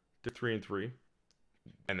 they're 3-3,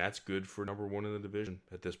 and that's good for number one in the division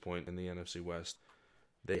at this point in the NFC West.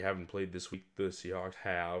 They haven't played this week. The Seahawks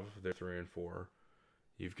have. They're 3-4.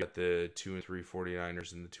 You've got the 2-3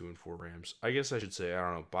 49ers and the 2-4 Rams. I guess I should say, I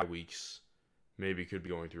don't know, bye weeks maybe could be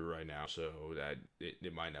going through right now, so that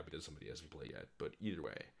it might not be that somebody hasn't played yet. But either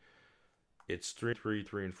way, it's 3-3,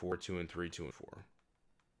 3-4, 2-3, 2-4.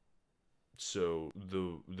 So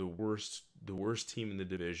the worst team in the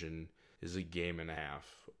division is a game and a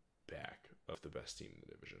half back of the best team in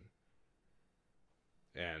the division.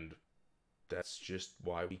 And that's just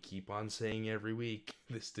why we keep on saying every week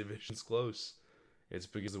this division's close. It's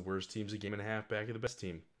because the worst team's a game and a half back of the best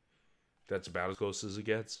team. That's about as close as it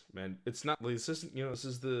gets. And it's not, this isn't, this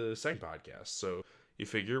is the second podcast. So you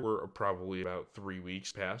figure we're probably about 3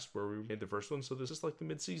 weeks past where we made the first one. So this is like the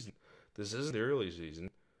mid-season. This isn't the early season.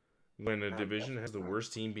 When a division has the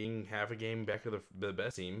worst team being half a game back of the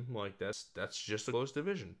best team, like that's just a close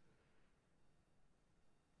division.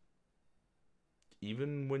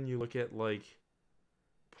 Even when you look at like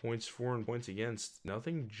points for and points against,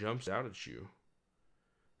 nothing jumps out at you.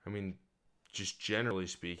 I mean, just generally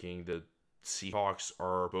speaking, the Seahawks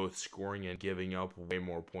are both scoring and giving up way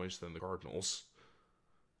more points than the Cardinals.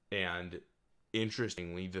 And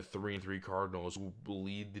interestingly, the 3-3 Cardinals, who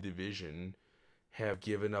lead the division, have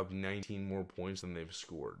given up 19 more points than they've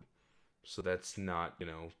scored. So that's not,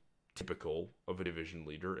 typical of a division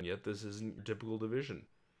leader, and yet this isn't your typical division.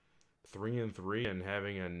 3-3 and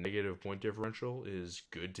having a negative point differential is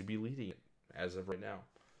good to be leading it as of right now.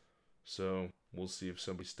 So we'll see if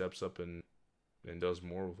somebody steps up and does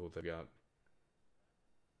more with what they got.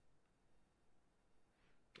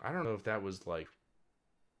 I don't know if that was like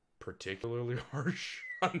particularly harsh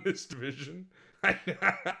on this division.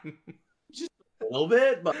 Just a little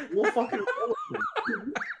bit, but we'll fucking.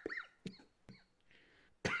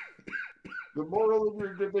 The moral of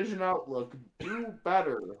your division outlook: do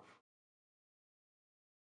better.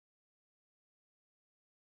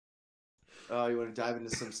 Oh, you want to dive into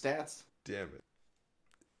some stats? Damn it!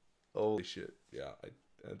 Holy shit! Yeah,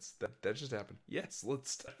 that just happened. Yes,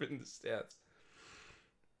 let's dive into stats.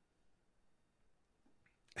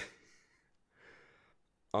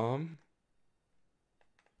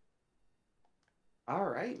 All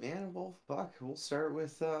right, man. Well, fuck. We'll start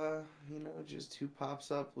with just who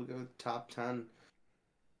pops up. We'll go with top 10.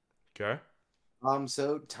 Okay.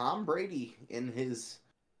 So Tom Brady, in his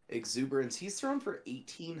exuberance, he's thrown for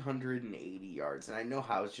 1,880 yards, and I know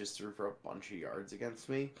House just threw for a bunch of yards against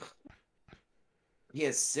me. He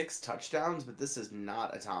has 6 touchdowns, but this is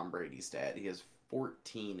not a Tom Brady stat. He has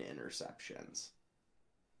 14 interceptions.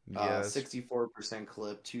 Yes. 64%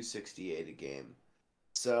 clip, 268 a game.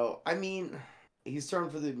 So, I mean, he's thrown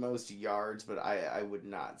for the most yards, but I would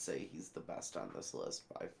not say he's the best on this list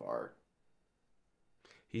by far.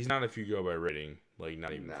 He's not if you go by rating, like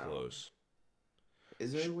not even No. close.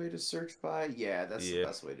 Is there a way to search by? Yeah, that's the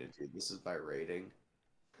best way to do this is by rating.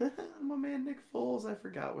 My man Nick Foles, I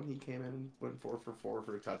forgot when he came in and went 4 for 4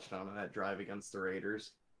 for a touchdown on that drive against the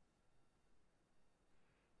Raiders.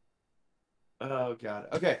 Oh, God.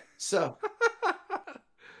 Okay, so.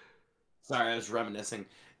 Sorry, I was reminiscing.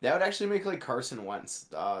 That would actually make like Carson Wentz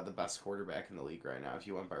the best quarterback in the league right now if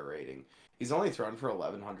you went by rating. He's only thrown for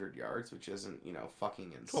 1,100 yards, which isn't,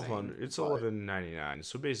 fucking insane. 1,200. It's but 1199,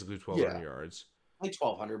 so basically 1,200 yeah, yards. like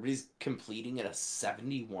 1,200, but he's completing at a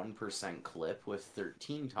 71% clip with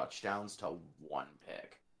 13 touchdowns to 1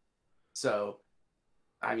 pick. So,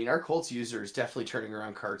 I mean, our Colts user is definitely turning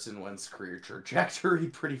around Carson Wentz's career trajectory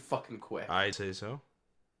pretty fucking quick. I'd say so.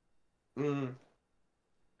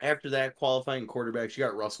 After that, qualifying quarterbacks, you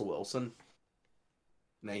got Russell Wilson.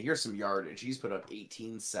 Now, here's some yardage. He's put up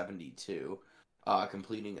 1872,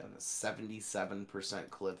 completing on a 77%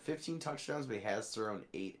 clip. 15 touchdowns, but he has thrown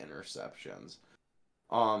 8 interceptions.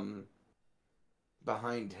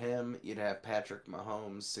 Behind him, you'd have Patrick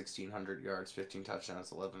Mahomes, 1,600 yards, 15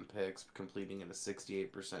 touchdowns, 11 picks, completing at a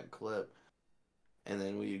 68% clip. And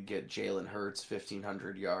then we'd get Jalen Hurts,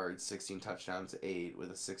 1,500 yards, 16 touchdowns, 8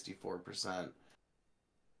 with a 64%.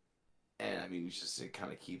 And I mean, it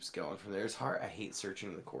kind of keeps going from there. It's hard. I hate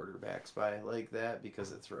searching the quarterbacks by like that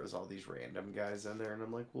because it throws all these random guys in there, and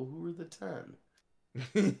I'm like, well, who are the 10? I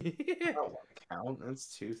don't want to count.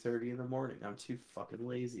 It's 2:30 in the morning. I'm too fucking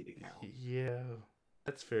lazy to count. Yeah,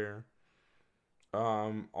 that's fair.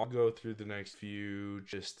 I'll go through the next few.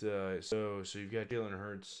 Just so you've got Jalen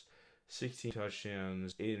Hurts, 16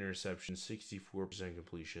 touchdowns, 8 interceptions, 64%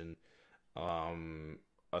 completion,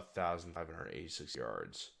 1,586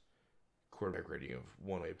 yards. Quarterback rating of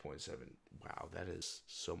 108.7. Wow, that is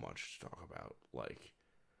so much to talk about. Like,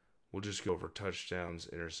 we'll just go over touchdowns,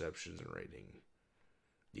 interceptions, and rating.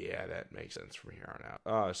 Yeah, that makes sense from here on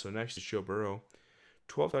out. So next is Joe Burrow.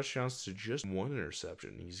 12 touchdowns to just 1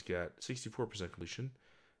 interception. He's got 64% completion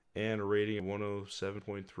and a rating of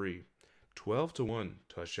 107.3. 12-1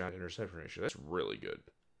 touchdown interception ratio. That's really good.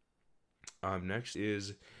 Next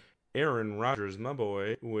is Aaron Rodgers, my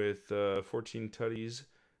boy, with 14 tutties,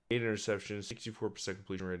 8 interceptions, 64%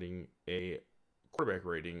 completion rating, a quarterback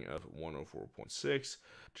rating of 104.6.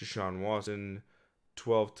 Deshaun Watson,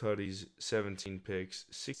 12 tutties, 17 picks,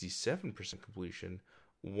 67% completion,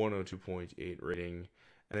 102.8 rating.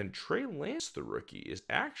 And then Trey Lance, the rookie, is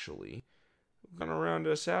actually going to round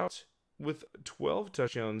us out with 12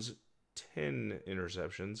 touchdowns, 10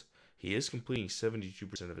 interceptions. He is completing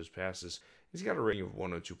 72% of his passes. He's got a rating of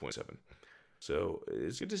 102.7. So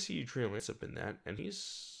it's good to see Trey Lance up in that. And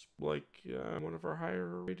he's like one of our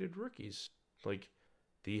higher rated rookies. Like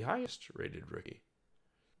the highest rated rookie.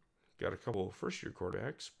 Got a couple of first year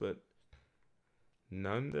quarterbacks, but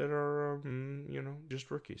none that are, just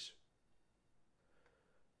rookies.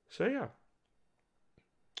 So yeah.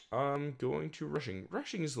 Going to rushing.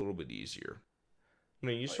 Rushing is a little bit easier. I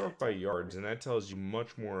mean, you sort by yards, and that tells you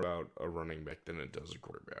much more about a running back than it does a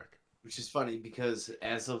quarterback. Which is funny because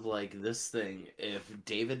as of like this thing, if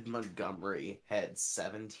David Montgomery had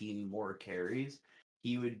 17 more carries,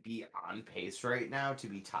 he would be on pace right now to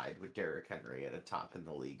be tied with Derrick Henry at a top in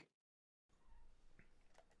the league.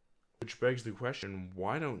 Which begs the question,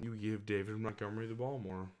 why don't you give David Montgomery the ball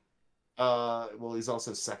more? Well, he's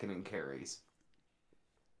also second in carries.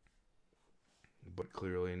 But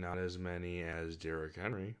clearly not as many as Derrick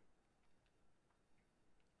Henry.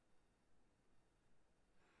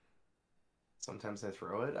 Sometimes I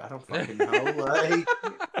throw it. I don't fucking know. Like,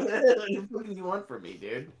 what do you want from me,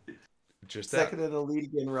 dude? Just second in the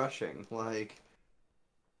league in rushing. Like,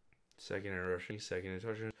 second in rushing, second in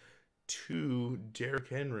touchdown. 2, Derrick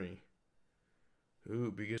Henry.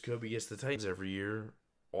 Who, because Kobe gets the Titans every year,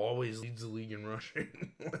 always leads the league in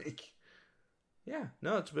rushing. Yeah,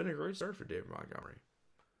 no, it's been a great start for David Montgomery.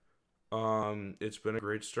 It's been a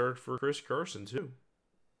great start for Chris Carson, too.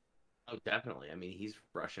 Oh, definitely. I mean, he's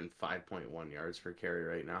rushing 5.1 yards per carry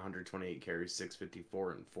right now, 128 carries,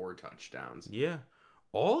 654, and 4 touchdowns. Yeah.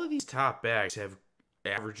 All of these top backs have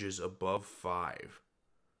averages above 5.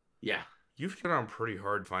 Yeah. You've got on pretty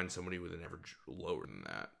hard to find somebody with an average lower than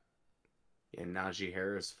that. Yeah, Najee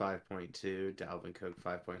Harris, 5.2, Dalvin Cook,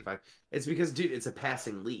 5.5. It's because, dude, it's a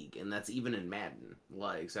passing league, and that's even in Madden.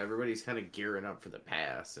 Like, so everybody's kind of gearing up for the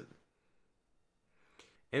pass.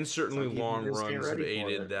 And certainly long runs have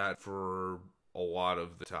aided that for a lot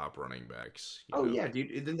of the top running backs. Yeah,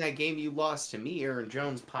 dude. In that game you lost to me, Aaron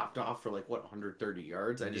Jones popped off for 130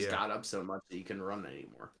 yards. I just got up so much that you couldn't run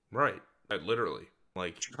anymore. Right. Literally.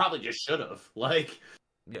 Like, you probably just should have. Yeah,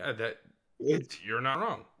 you're not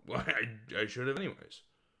wrong. I should have anyways.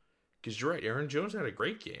 Because you're right, Aaron Jones had a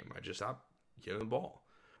great game. I just stopped getting the ball.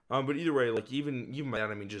 But either way, even by that,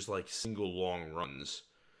 I mean just single long runs.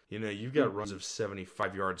 You've got runs of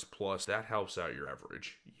 75 yards plus. That helps out your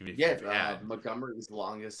average. Montgomery's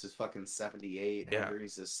longest is fucking 78. Yeah.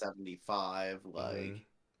 Henry's is 75.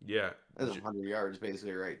 Yeah. That's 100 yards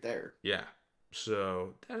basically right there. Yeah.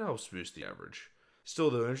 So that helps boost the average. Still,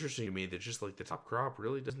 though, interesting to me that just like the top crop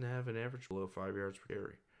really doesn't have an average below 5 yards per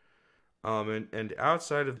carry. And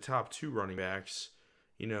outside of the top two running backs,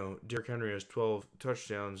 Derrick Henry has 12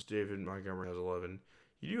 touchdowns. David Montgomery has 11.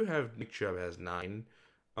 You do have Nick Chubb has 9.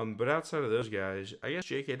 But outside of those guys, I guess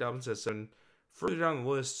J.K. Dobbins has 7. Further down the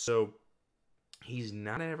list, so he's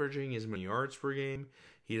not averaging as many yards per game.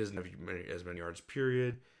 He doesn't have as many yards,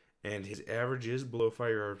 period. And his average is below 5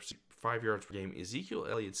 yards per game. Ezekiel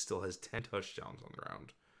Elliott still has 10 touchdowns on the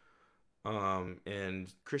ground.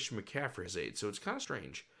 And Christian McCaffrey has 8. So it's kind of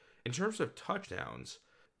strange. In terms of touchdowns,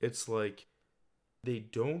 it's like they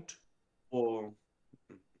don't. Well,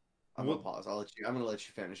 I'm gonna pause. I'm gonna let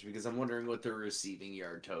you finish because I'm wondering what the receiving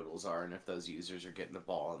yard totals are and if those users are getting the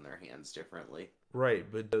ball in their hands differently. Right,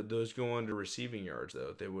 but those go under receiving yards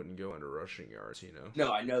though. They wouldn't go under rushing yards,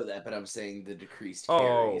 No, I know that, but I'm saying the decreased Oh,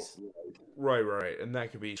 carries. right, and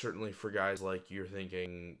that could be certainly for guys like you're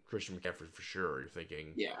thinking Christian McCaffrey for sure. You're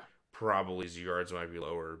thinking probably his yards might be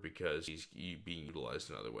lower because he's being utilized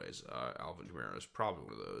in other ways. Alvin Kamara is probably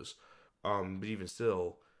one of those. But even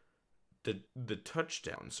still, the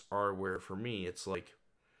touchdowns are where for me it's like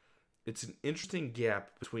it's an interesting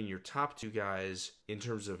gap between your top two guys in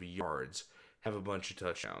terms of yards have a bunch of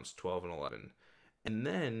touchdowns, 12 and 11. And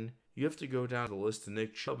then you have to go down the list of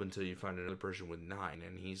Nick Chubb until you find another person with 9,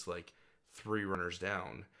 and he's like 3 runners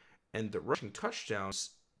down. And the rushing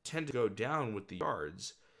touchdowns tend to go down with the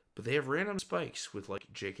yards, but they have random spikes with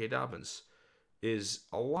like J.K. Dobbins is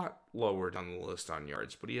a lot lower down the list on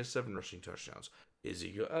yards, but he has 7 rushing touchdowns.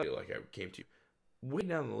 Ezekiel Elliott, like I came to, way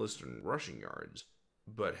down the list in rushing yards,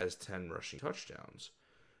 but has 10 rushing touchdowns.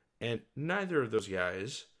 And neither of those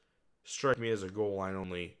guys strike me as a goal line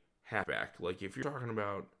only halfback. Like if you're talking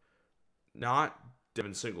about not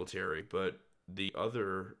Devin Singletary, but the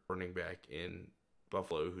other running back in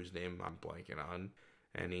Buffalo, whose name I'm blanking on,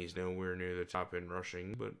 and he's nowhere near the top end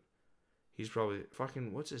rushing, but he's probably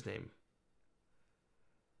fucking what's his name?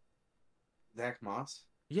 Zach Moss?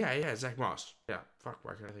 Yeah, Zach Moss. Yeah, fuck,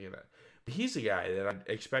 why can't I think of that? But he's a guy that I'd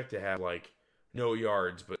expect to have like no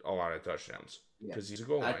yards, but a lot of touchdowns because he's a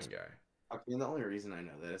goal line guy. I mean, the only reason I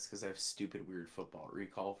know that is because I have stupid, weird football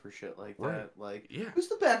recall for shit like that. Right. Like, Yeah. Who's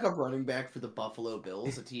the backup running back for the Buffalo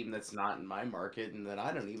Bills, a team that's not in my market and that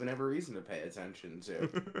I don't even have a reason to pay attention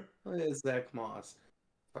to? It's Zach Moss.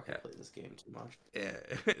 Fucking play this game too much. Yeah,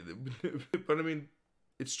 but I mean,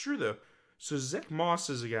 it's true though. So Zach Moss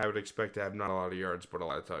is a guy I would expect to have not a lot of yards, but a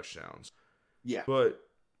lot of touchdowns. Yeah. But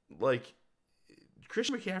like,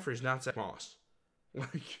 Christian McCaffrey is not Zach Moss.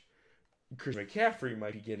 Like, Christian McCaffrey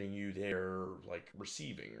might be getting you there, like,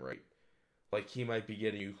 receiving, right? Like, he might be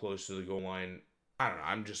getting you close to the goal line. I don't know.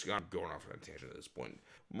 I'm going off on a tangent at this point.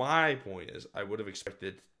 My point is, I would have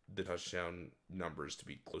expected the touchdown numbers to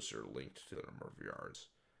be closer linked to the number of yards.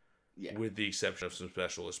 Yeah. With the exception of some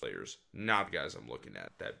specialist players. Not the guys I'm looking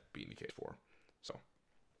at, that being the case for. So.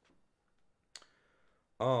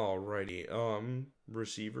 Alrighty.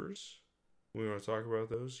 Receivers. We want to talk about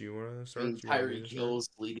those? You want to start? Tyreek Hill's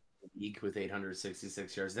leading the league with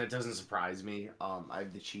 866 yards. That doesn't surprise me. I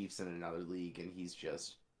have the Chiefs in another league, and he's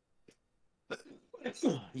just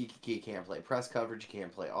he can't play press coverage. He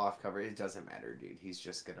can't play off coverage. It doesn't matter, dude. He's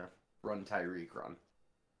just gonna run Tyreek run.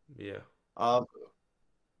 Yeah.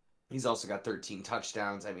 He's also got 13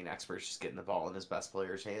 touchdowns. I mean, Expert's just getting the ball in his best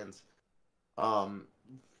player's hands. Now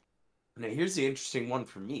here's the interesting one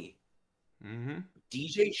for me. Mm-hmm.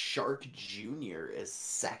 DJ Shark Jr. is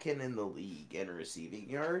second in the league in receiving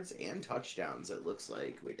yards and touchdowns, it looks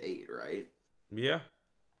like, with 8, right? Yeah.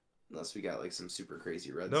 Unless we got like some super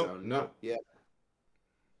crazy red Nope, zone. nope. Yeah.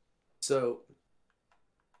 So,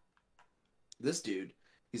 this dude,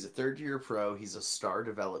 he's a third-year pro. He's a star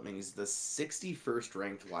development. He's the 61st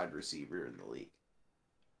ranked wide receiver in the league.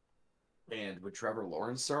 And with Trevor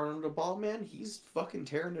Lawrence throwing the ball, man, he's fucking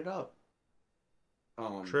tearing it up.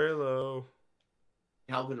 Trello.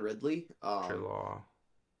 Calvin Ridley Trelaw.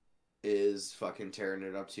 is fucking tearing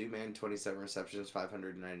it up too, man. 27 receptions,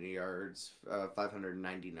 590 yards,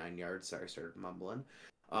 599 yards. Sorry, I started mumbling.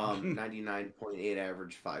 99.8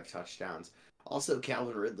 average, 5 touchdowns. Also,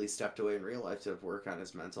 Calvin Ridley stepped away in real life to work on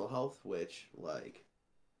his mental health, which, like,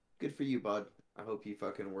 good for you, bud. I hope you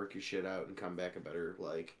fucking work your shit out and come back a better,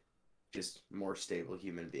 like, just more stable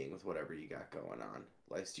human being with whatever you got going on.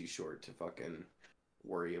 Life's too short to fucking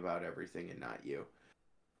worry about everything and not you.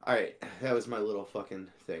 Alright, that was my little fucking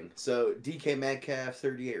thing. So, DK Metcalf,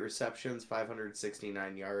 38 receptions,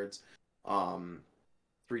 569 yards,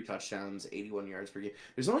 3 touchdowns, 81 yards per game.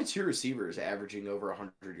 There's only 2 receivers averaging over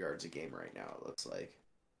 100 yards a game right now, it looks like.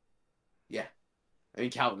 Yeah. I mean,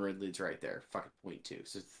 Calvin Ridley's right there. Fucking 0.2,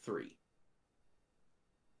 so 3.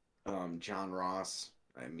 John Ross.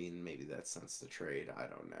 I mean, maybe that's since the trade. I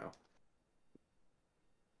don't know.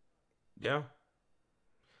 Yeah.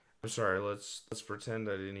 I'm sorry. Let's pretend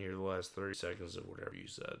I didn't hear the last 30 seconds of whatever you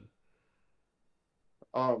said.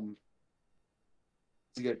 You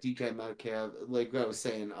got DK Metcalf. Like I was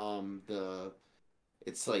saying,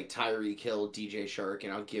 it's like Tyreek Hill, DJ Shark,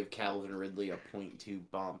 and I'll give Calvin Ridley a .2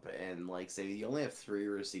 bump, and like say you only have 3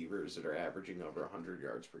 receivers that are averaging over 100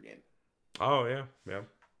 yards per game. Oh yeah, yeah.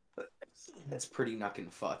 That's pretty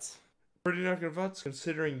knuckin' futz. Pretty not gonna futz,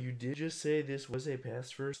 considering you did just say this was a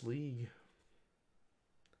pass-first league.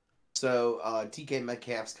 So DK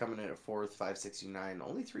Metcalf's coming in at 4th, 569.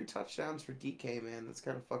 Only 3 touchdowns for DK, man. That's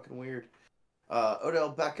kind of fucking weird.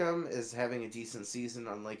 Odell Beckham is having a decent season,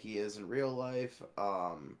 unlike he is in real life.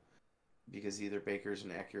 Because either Baker's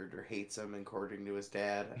inaccurate or hates him, according to his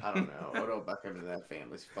dad. I don't know. Odell Beckham and that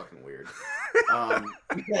family's fucking weird. But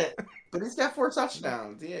he's got 4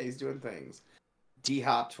 touchdowns. Yeah, he's doing things.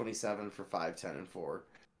 D-Hop, 27 for 5, 10, and 4.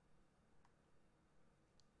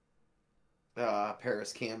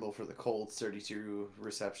 Paris Campbell for the Colts, 32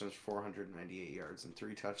 receptions, 498 yards, and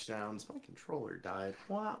 3 touchdowns. My controller died.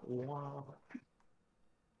 Wah, wah.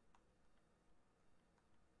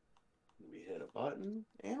 We hit a button,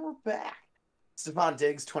 and we're back. Stephon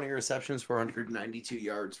Diggs, 20 receptions, 492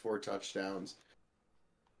 yards, 4 touchdowns.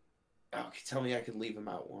 Oh, tell me I could leave him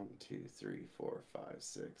out. 1, 2, 3, 4, 5,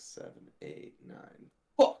 6, 7, 8, 9.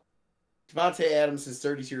 Oh! Devontae Adams has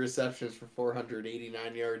 32 receptions for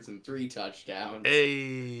 489 yards and 3 touchdowns.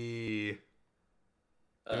 Hey.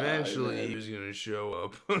 Eventually, he was going to show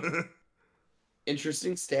up.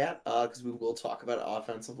 Interesting stat, because we will talk about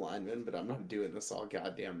offensive linemen, but I'm not doing this all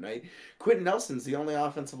goddamn night. Quentin Nelson's the only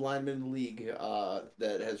offensive lineman in the league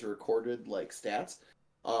that has recorded like stats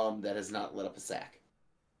that has not let up a sack.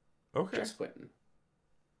 Okay. Just Quentin.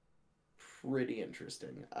 Pretty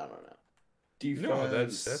interesting. I don't know. Defense. No,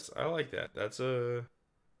 that's I like that. It's a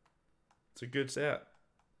good stat.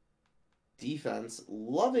 Defense,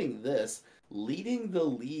 loving this, leading the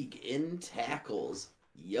league in tackles.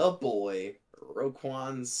 Ya boy,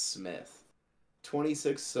 Roquan Smith.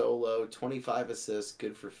 26 solo, 25 assists,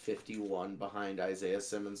 good for 51 behind Isaiah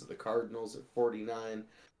Simmons of the Cardinals at 49.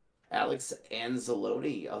 Alex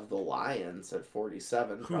Anzalone of the Lions at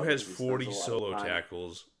 47. Who has 40 solo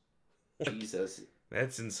tackles? Jesus.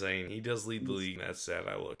 That's insane. He does lead the league, and that's sad.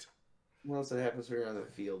 I looked. What else happens when you're on the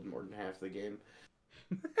field more than half the game?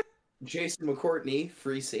 Jason McCourtney,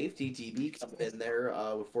 free safety DB, come in there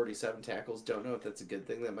with 47 tackles. Don't know if that's a good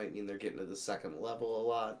thing. That might mean they're getting to the second level a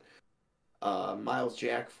lot. Miles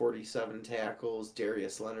Jack, 47 tackles.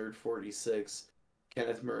 Darius Leonard, 46.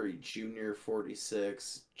 Kenneth Murray Jr.,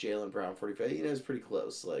 46. Jalen Brown, 45. You know, it's pretty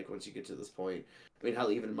close, like, once you get to this point. I mean,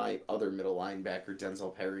 hell, even my other middle linebacker,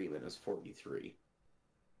 Denzel Perryman, is 43.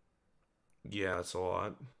 Yeah, that's a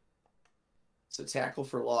lot. So tackle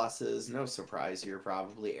for losses, no surprise here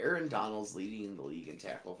probably. Aaron Donald's leading the league in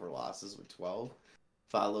tackle for losses with 12,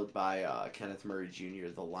 followed by Kenneth Murray Jr.,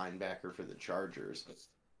 the linebacker for the Chargers.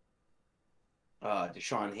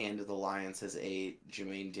 Deshaun Hand of the Lions has 8.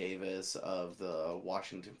 Jermaine Davis of the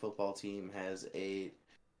Washington football team has 8.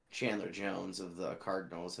 Chandler Jones of the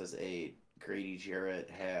Cardinals has 8. Grady Jarrett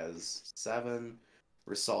has 7.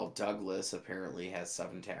 Rasul Douglas apparently has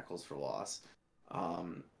 7 tackles for loss.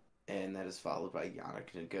 And that is followed by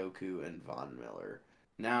Yannick Ngakoue and Von Miller.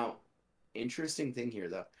 Now, interesting thing here,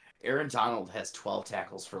 though. Aaron Donald has 12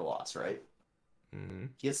 tackles for loss, right? Mm-hmm.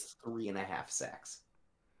 He has 3.5 sacks.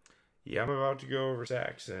 Yeah, I'm about to go over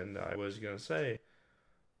sacks, and I was going to say,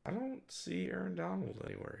 I don't see Aaron Donald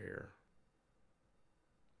anywhere here.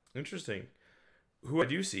 Interesting. Who I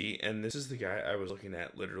do see, and this is the guy I was looking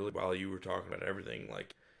at literally while you were talking about everything,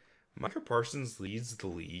 like, Micah Parsons leads the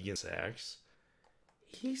league in sacks.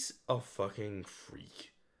 He's a fucking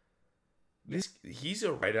freak. He's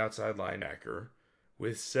a right outside linebacker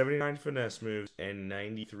with 79 finesse moves and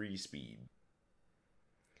 93 speed.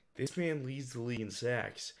 This man leads the league in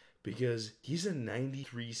sacks because he's a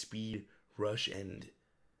 93 speed rush end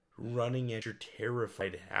running at your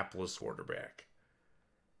terrified hapless quarterback.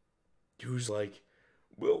 Who's like,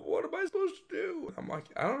 well, what am I supposed to do? I'm like,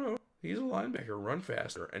 I don't know. He's a linebacker. Run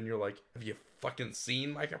faster. And you're like, have you fucking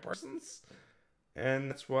seen Micah Parsons?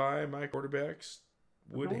 And that's why my quarterbacks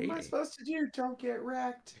would hate me. What am I supposed to do? Don't get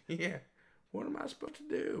wrecked. Yeah. What am I supposed to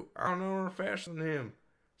do? I don't know run faster than him.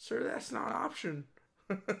 Sir, that's not an option.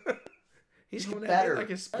 He's going at me like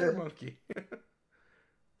a spider monkey.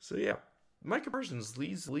 So, yeah. Micah Parsons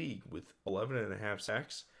leads the league with 11.5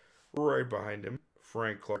 sacks. Right behind him,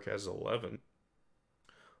 Frank Clark has 11.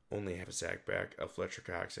 Only half a sack back. Fletcher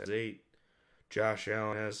Cox has 8. Josh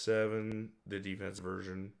Allen has 7. The defensive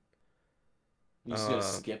version. You just gonna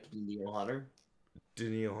skip Neil Hunter?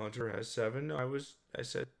 Daniil Hunter has 7. No, I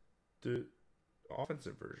said the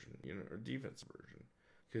offensive version, or defensive version,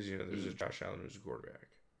 because there's a Josh Allen who's a quarterback.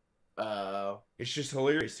 It's just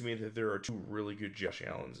hilarious to me that there are 2 really good Josh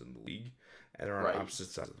Allens in the league, and they're on opposite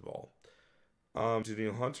sides of the ball.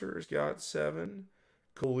 Daniil Hunter's got 7.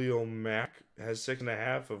 Khalil Mack has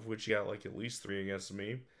 6.5, of which he got like at least 3 against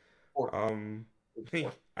me. 4.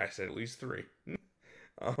 I said at least 3. And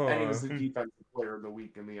he was the defensive player of the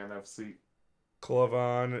week in the NFC.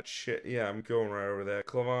 Clavon, yeah, I'm going right over that.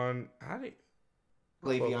 Clavon,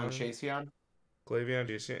 Glavion Chaseon? Glavion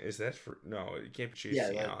Chaseon, is that for... No, it can't be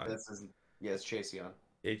Chaseon. Yeah, it's Chaseon.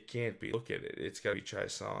 It can't be. Look at it. It's got to be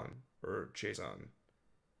Chaseon, or Chaseon.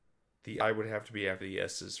 The I would have to be after the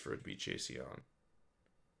S's for it to be Chaseon.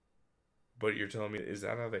 But you're telling me, is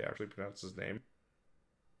that how they actually pronounce his name?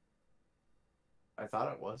 I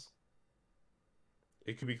thought it was.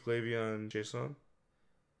 It could be Glavion Chaseon.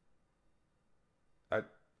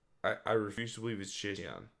 I refuse to believe it's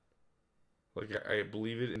Chaseon. Like, I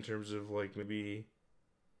believe it in terms of, like, maybe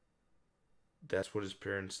that's what his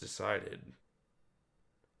parents decided.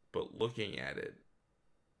 But looking at it...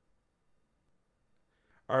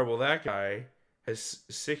 Alright, well, that guy has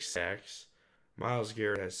 6 sacks. Myles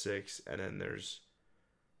Garrett has 6. And then there's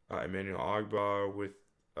Emmanuel Ogbah with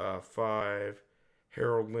 5.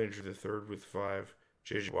 Harold Lynch the third with 5.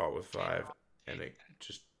 J.J. Watt with 5. And it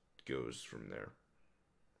just goes from there.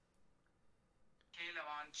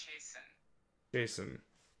 Jason.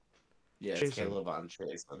 Yeah, it's Caleb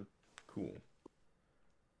Chason. Cool.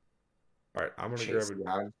 Alright, I'm gonna grab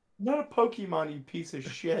it. Not a Pokemon, you piece of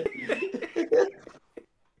shit.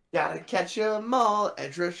 Gotta catch 'em all,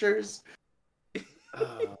 edge rushers.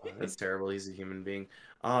 Oh, that's terrible. He's a human being.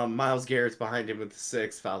 Myles Garrett's behind him with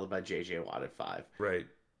 6, followed by J.J. Watt at 5. Right.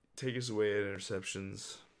 Take us away at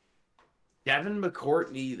interceptions. Devin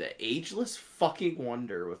McCourtney, the ageless fucking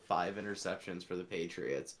wonder, with 5 interceptions for the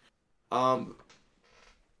Patriots.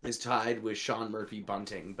 Is tied with Sean Murphy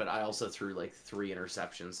Bunting, but I also threw like 3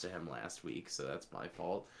 interceptions to him last week, so that's my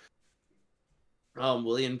fault.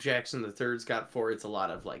 William Jackson III's got 4. It's a lot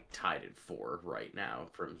of like tied at 4 right now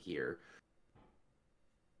from here.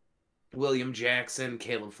 William Jackson,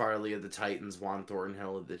 Caleb Farley of the Titans, Juan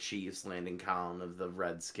Thornhill of the Chiefs, Landon Collin of the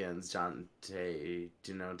Redskins,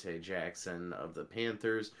 Denote Jackson of the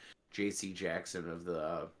Panthers, J.C. Jackson of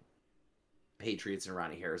the Patriots, and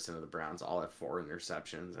Ronnie Harrison of the Browns all have 4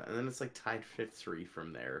 interceptions. And then it's like tied 5-3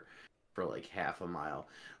 from there for like half a mile.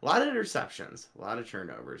 A lot of interceptions, a lot of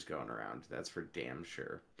turnovers going around. That's for damn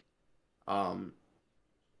sure.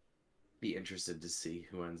 Be interested to see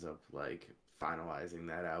who ends up like finalizing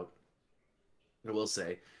that out. I will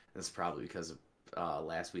say that's probably because of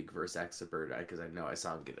last week versus Expert, because I know I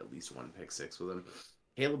saw him get at least 1 pick 6 with him.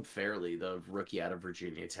 Caleb Fairley, the rookie out of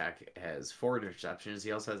Virginia Tech, has 4 interceptions.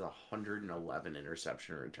 He also has 111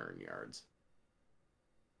 interception return yards.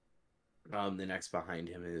 The next behind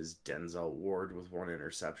him is Denzel Ward with 1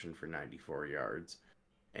 interception for 94 yards,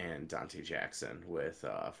 and Dante Jackson with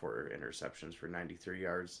 4 interceptions for 93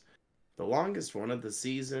 yards. The longest one of the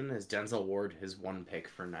season is Denzel Ward, his 1 pick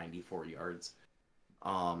for 94 yards.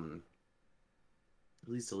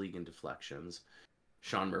 Leads the league in deflections.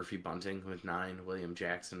 Sean Murphy Bunting with 9, William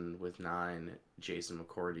Jackson with 9, Jason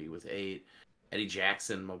McCourty with 8, Eddie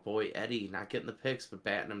Jackson, my boy Eddie, not getting the picks but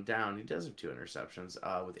batting him down. He does have 2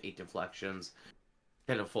 interceptions with 8 deflections.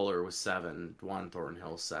 Kendall Fuller with 7, Juan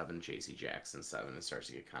Thornhill 7, J.C. Jackson 7. It starts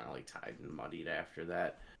to get kind of like tied and muddied after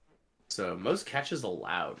that. So most catches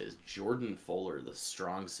allowed is Jordan Fuller, the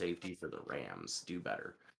strong safety for the Rams. Do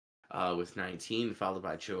better. With 19, followed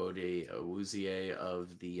by Chiode Awuzie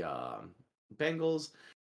of the Bengals,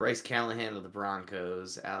 Bryce Callahan of the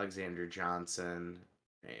Broncos, Alexander Johnson,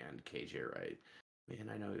 and KJ Wright. Man,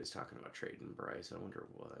 I know he was talking about trading Bryce. I wonder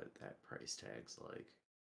what that price tag's like.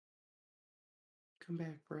 Come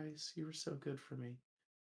back, Bryce. You were so good for me.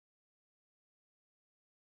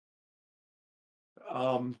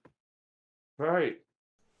 All right.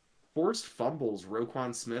 Forced fumbles.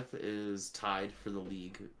 Roquan Smith is tied for the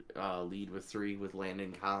league lead with 3 with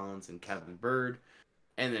Landon Collins and Kevin Byrd.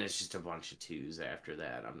 And then it's just a bunch of 2s after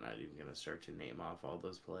that. I'm not even going to start to name off all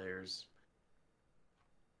those players.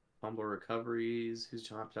 Fumble recoveries. Who's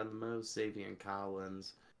chopped on the most? Savion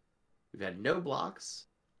Collins. We've had no blocks.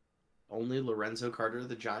 Only Lorenzo Carter of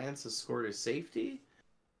the Giants has scored a safety.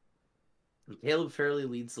 And Caleb Fairley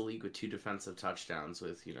leads the league with 2 defensive touchdowns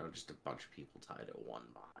with, just a bunch of people tied at 1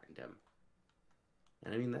 behind him.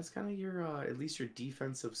 And I mean, that's kind of your, at least your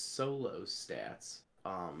defensive solo stats,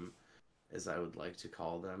 as I would like to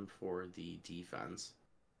call them for the defense.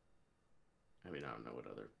 I mean, I don't know what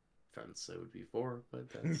other fence it would be for, but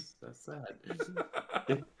that's that.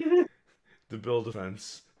 The Bill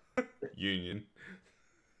Defense Union.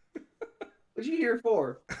 What you here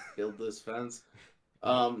for? Build this fence.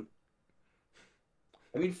 I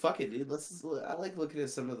mean, fuck it, dude. I like looking at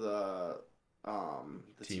some of the Team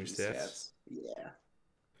team stats? stats. Yeah.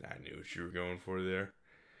 I knew what you were going for there.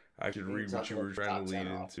 I could We read talk what you about were the trying top to 10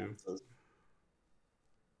 lead into. offenses.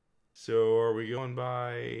 So, are we going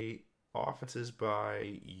by offenses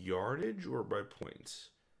by yardage or by points?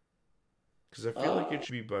 Because I feel like it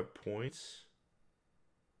should be by points.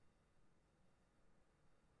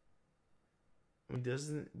 I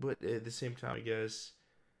mean, but at the same time, I guess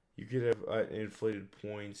you could have inflated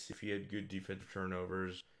points if you had good defensive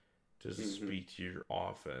turnovers to speak to your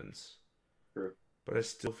offense. True. But I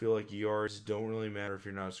still feel like yards don't really matter if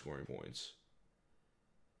you're not scoring points.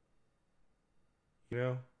 You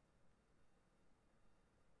know?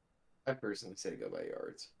 I personally say go by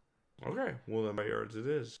yards. Okay, well then by yards it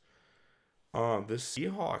is. The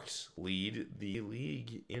Seahawks lead the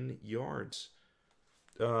league in yards,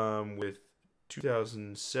 with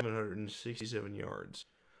 2,767 yards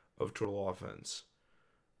of total offense.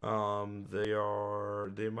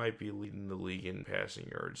 They might be leading the league in passing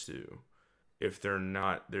yards too. If they're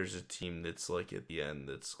not, there's a team that's like at the end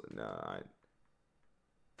that's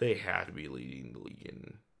they have to be leading the league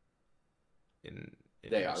in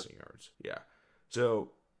passing yards. Yeah.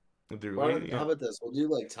 So they're leading. How about this? We'll do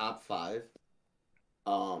like top 5.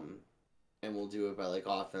 And we'll do it by like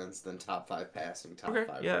offense, then top 5 passing, top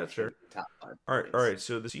 5. Yeah, that's fair. Top 5. All right.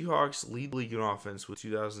 So the Seahawks lead the league in offense with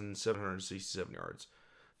 2,767 yards,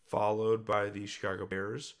 followed by the Chicago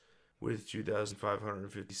Bears with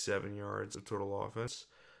 2,557 yards of total offense.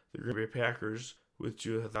 The Green Bay Packers with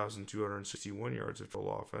 2,261 yards of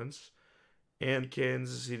total offense, and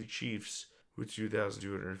Kansas City Chiefs with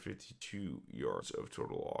 2,252 yards of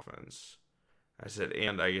total offense. I said,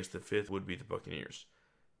 and I guess the fifth would be the Buccaneers.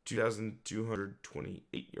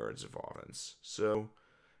 2,228 yards of offense. So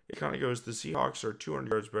it kind of goes, the Seahawks are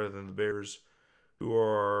 200 yards better than the Bears, who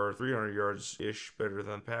are 300 yards-ish better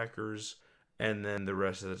than the Packers, and then the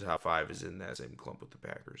rest of the top 5 is in that same clump with the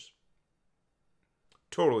Packers.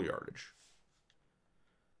 Total yardage.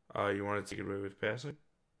 You want to take it away with passing?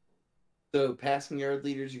 So passing yard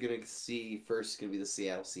leaders you're going to see first going to be the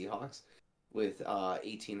Seattle Seahawks with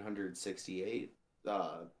 1,868.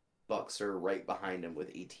 Bucks are right behind him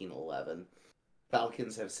with 1811.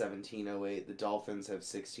 Falcons have 1708. The Dolphins have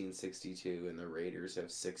 1662, and the Raiders have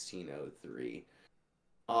 1603.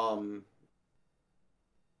 I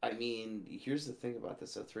mean, here's the thing about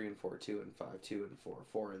this: 3-4, 2-5, 2-4,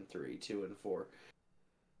 4-3, 2-4.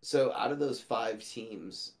 So out of those 5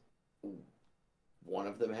 teams, one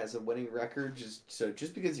of them has a winning record. Just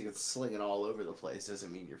because you can sling it all over the place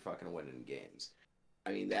doesn't mean you're fucking winning games.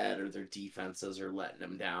 I mean, that or their defenses are letting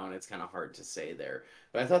them down. It's kind of hard to say there.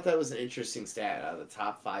 But I thought that was an interesting stat. Out of the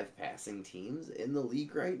top 5 passing teams in the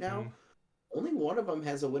league right now, only one of them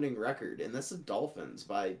has a winning record, and that's the Dolphins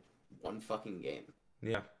by 1 fucking game.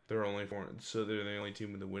 Yeah, they're only 4. So they're the only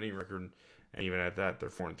team with a winning record, and even at that, they're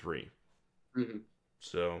 4-3. Mm-hmm.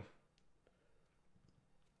 So,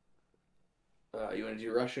 you want to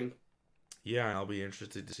do rushing? Yeah, I'll be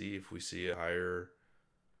interested to see if we see a higher.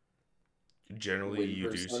 Generally, Win you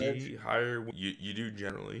percentage? do see higher. You do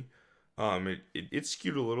generally. It's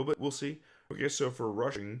skewed a little bit. We'll see. Okay, so for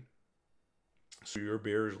rushing, so your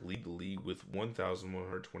Bears lead the league with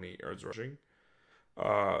 1,128 yards rushing.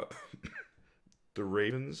 The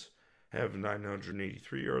Ravens have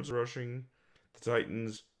 983 yards rushing. The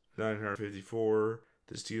Titans 954.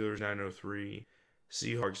 The Steelers 903.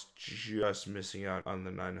 Seahawks just missing out on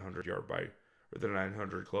the 900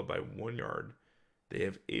 club by 1 yard. They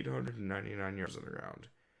have 899 yards on the ground.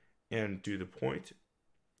 And to the point,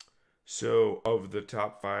 so of the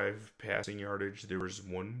top 5 passing yardage, there was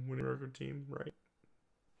 1 winning record team, right?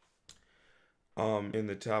 In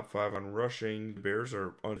the top 5 on rushing, the Bears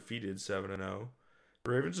are undefeated, 7-0. The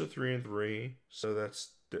Ravens are 3-3, so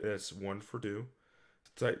that's 1 for 2.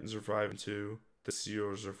 The Titans are 5-2. The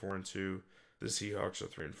Steelers are 4-2. The Seahawks are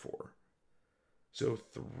 3-4. So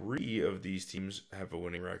 3 of these teams have a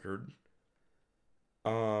winning record.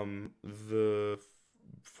 The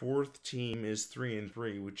 4th team is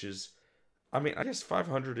 3-3, which is, I mean, I guess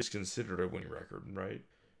 500 is considered a winning record, right?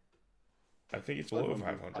 I think it's below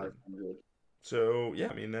 500. So yeah,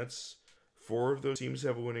 I mean, that's 4 of those teams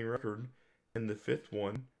have a winning record, and the 5th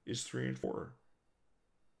one is 3-4.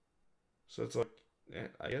 So it's like,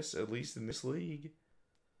 I guess at least in this league,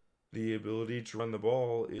 the ability to run the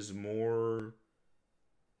ball is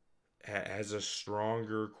has a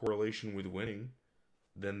stronger correlation with winning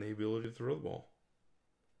than the ability to throw the ball.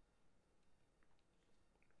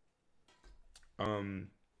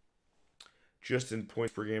 Just in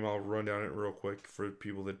points per game, I'll run down it real quick for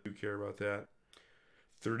people that do care about that.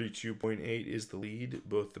 32.8 is the lead.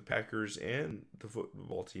 Both the Packers and the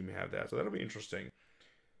football team have that, so that'll be interesting.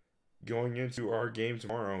 Going into our game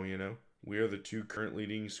tomorrow, we are the two current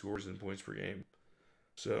leading scorers in points per game.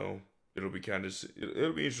 So it'll be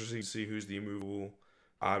interesting to see who's the immovable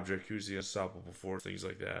object, who's the unstoppable force, things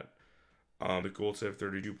like that. The Colts have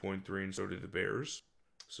 32.3, and so do the Bears.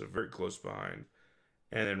 So very close behind.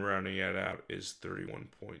 And then rounding it out is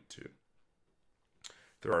 31.2.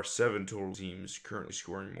 There are 7 total teams currently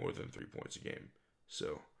scoring more than 3 points a game.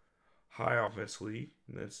 So high offense league,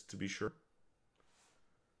 that's to be sure.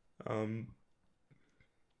 Do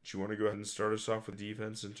you want to go ahead and start us off with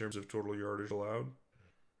defense in terms of total yardage allowed?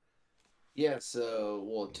 Yeah,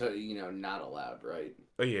 so, not allowed, right?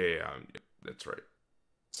 Oh, yeah, that's right.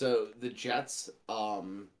 So, the Jets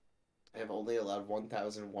have only allowed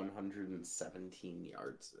 1,117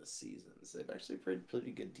 yards this season. So, they've actually played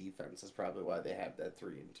pretty good defense. That's probably why they have that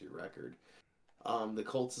 3-2 record. The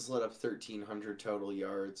Colts has let up 1,300 total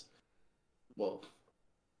yards. Well,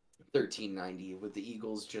 1,390, with the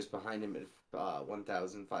Eagles just behind him at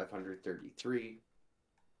 1,533.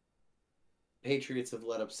 Patriots have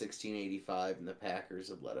let up 1,685, and the Packers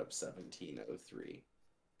have let up 1,703.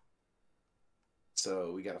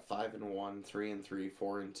 So we got a 5-1, 3-3,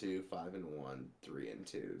 4-2, 5-1,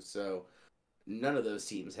 3-2. So none of those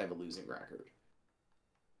teams have a losing record.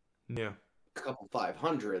 Yeah. A couple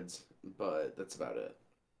 500s, but that's about it.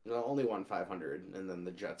 Only one 500, and then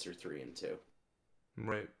the Jets are 3-2.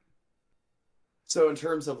 Right. So in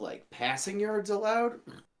terms of passing yards allowed,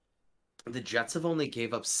 the Jets have only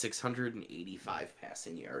gave up 685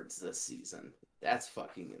 passing yards this season. That's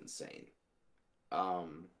fucking insane.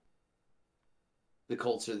 The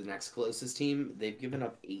Colts are the next closest team. They've given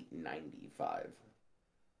up 895.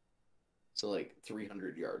 So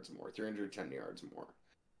 300 yards more, 310 yards more.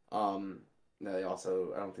 They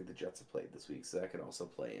also, I don't think the Jets have played this week, so that could also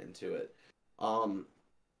play into it.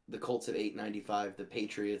 The Colts at 895, the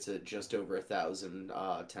Patriots at just over 1,000,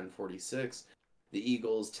 1046. The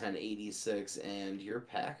Eagles 1086, and your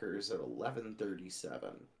Packers at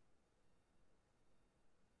 1137.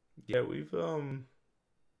 Yeah, we've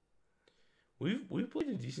played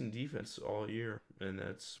a decent defense all year, and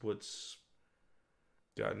that's what's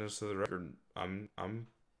gotten us to the record. I'm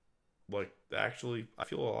actually, I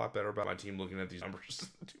feel a lot better about my team looking at these numbers,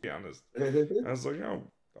 to be honest. I was like, oh,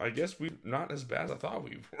 I guess we're not as bad as I thought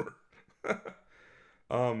we were.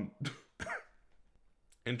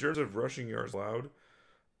 In terms of rushing yards allowed,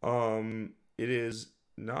 it is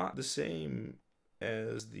not the same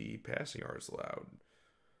as the passing yards allowed.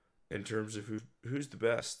 In terms of who's the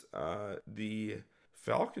best, the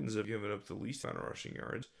Falcons have given up the least amount of rushing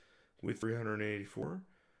yards with 384.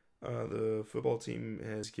 The football team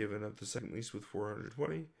has given up the second least with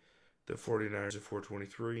 420. The 49ers at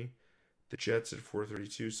 423. The Jets at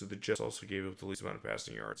 432. So the Jets also gave up the least amount of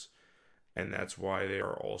passing yards. And that's why they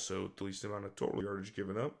are also the least amount of total yardage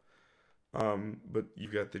given up. But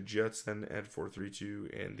you've got the Jets then at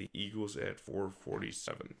 432 and the Eagles at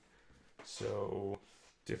 447. So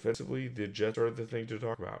defensively, the Jets are the thing to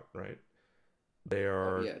talk about, right? They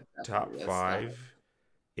are top 5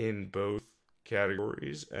 in both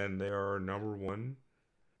categories, and they are number 1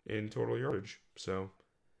 in total yardage. So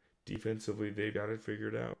defensively, they've got it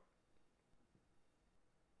figured out.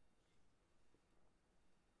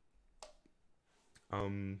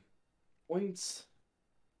 Points.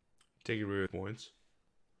 Take it away with points.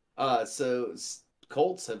 So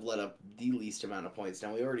Colts have let up the least amount of points.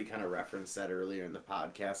 Now, we already kind of referenced that earlier in the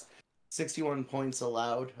podcast. 61 points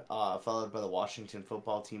allowed, followed by the Washington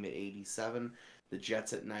football team at 87, the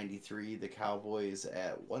Jets at 93, the Cowboys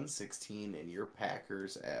at 116, and your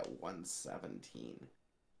Packers at 117.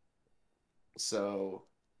 So,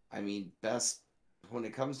 best when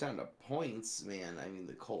it comes down to points, man,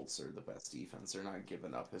 the Colts are the best defense. They're not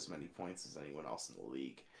giving up as many points as anyone else in the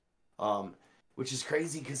league. Which is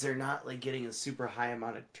crazy because they're not getting a super high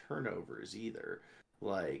amount of turnovers either.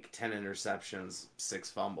 10 interceptions, 6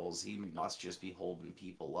 fumbles. He must just be holding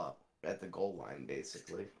people up at the goal line,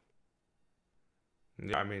 basically.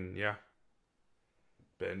 Yeah, yeah.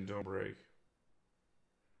 Bend, don't break.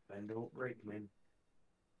 Bend, don't break, man.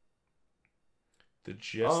 The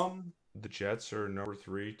Jets are number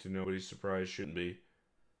 3, to nobody's surprise, shouldn't be,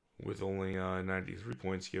 with only 93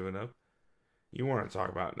 points given up. You want to talk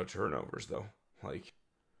about no turnovers, though.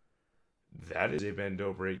 That is a bend,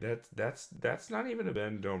 don't break. That's not even a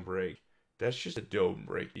bend, don't break. That's just a don't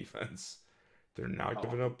break defense. They're not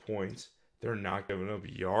giving up points. They're not giving up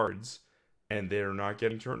yards. And they're not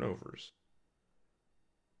getting turnovers.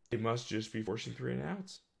 they must just be forcing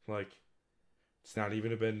 3-and-outs. Like, it's not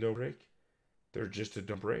even a bend don't break. They're just a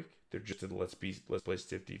don't break. They're just a let's play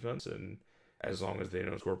stiff defense, and as long as they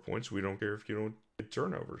don't score points, we don't care if you don't get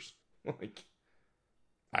turnovers. Like,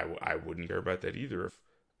 I wouldn't care about that either if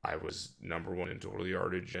I was number one in total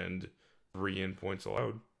yardage and 3 in points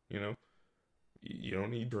allowed. You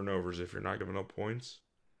don't need turnovers if you're not giving up points.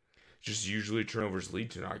 Just usually turnovers lead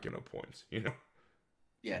to not giving up points.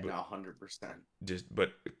 Yeah, But, no, 100%.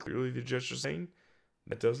 But clearly the Jets are saying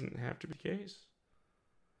that doesn't have to be the case.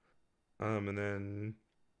 And then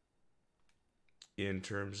in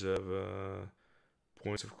terms of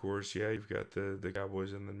points, of course, yeah, you've got the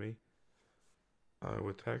Cowboys and then me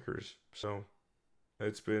with Packers. So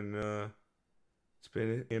it's been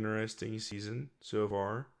an interesting season so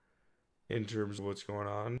far in terms of what's going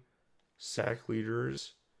on. Sack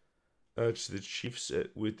leaders, it's the Chiefs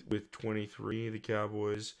with 23. The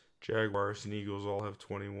Cowboys, Jaguars, and Eagles all have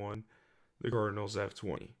 21. The Cardinals have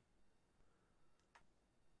 20.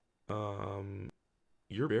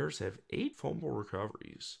 Your Bears have 8 fumble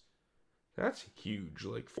recoveries. That's huge.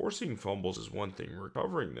 Like, forcing fumbles is one thing,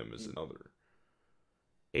 recovering them is another.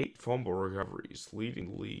 8 fumble recoveries,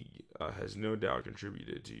 leading the league, has no doubt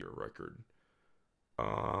contributed to your record.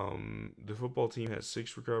 The football team has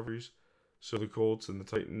 6 recoveries, so the Colts and the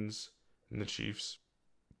Titans and the Chiefs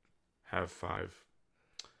have 5.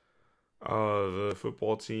 The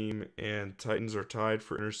football team and Titans are tied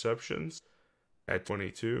for interceptions at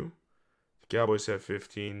 22. The Cowboys have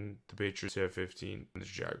 15, the Patriots have 15, and the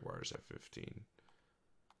Jaguars have 15.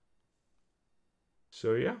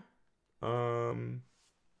 So yeah.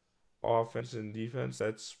 Offense and defense,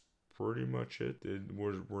 that's pretty much it.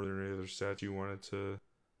 Were there any other stats you wanted to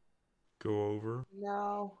go over?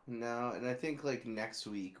 No, and I think like next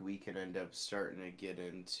week we can end up starting to get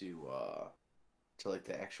into to like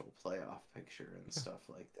the actual playoff picture and stuff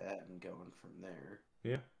like that, and going from there.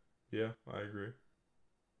 Yeah, I agree.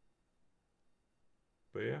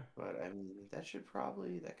 But yeah, But I mean, that could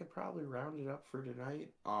probably round it up for tonight.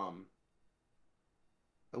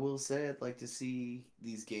 I will say I'd like to see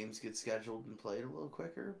these games get scheduled and played a little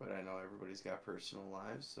quicker, but I know everybody's got personal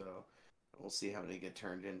lives, so we'll see how they get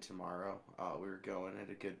turned in tomorrow. We were going at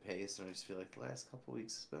a good pace, and I just feel like the last couple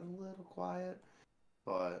weeks has been a little quiet,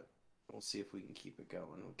 but we'll see if we can keep it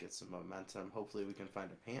going. We'll get some momentum. Hopefully we can find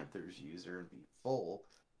a Panthers user and be full.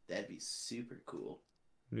 That'd be super cool.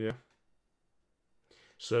 yeah.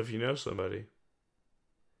 So if you know somebody,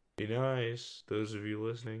 be nice. Those of you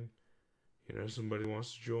listening, somebody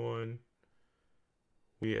wants to join.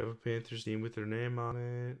 We have a Panthers team with their name on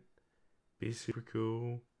it. Be super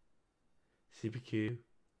cool. Super cute.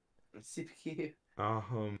 Super cute.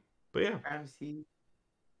 But yeah. MC.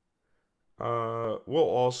 We'll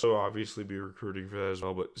also obviously be recruiting for that as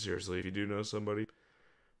well. But seriously, if you do know somebody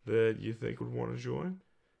that you think would want to join,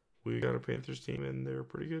 we got a Panthers team and they're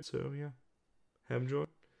pretty good. So yeah, have them join.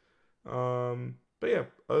 But yeah,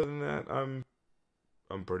 other than that, I'm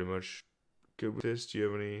pretty much good with this. Do you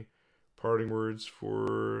have any parting words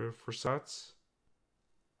for Sots?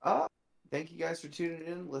 Thank you guys for tuning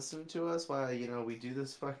in, listening to us while we do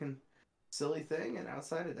this fucking silly thing. And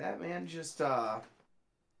outside of that, man, just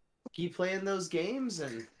keep playing those games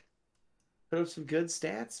and put up some good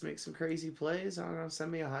stats, make some crazy plays. I don't know, send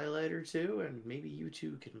me a highlight or two, and maybe you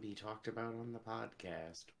too can be talked about on the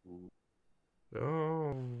podcast. Ooh.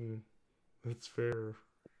 Oh, that's fair.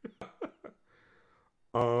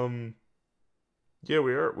 Yeah,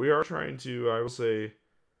 we are trying to. I will say,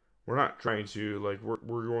 we're not trying to. Like,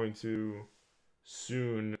 we're going to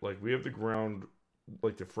soon. Like, we have the ground,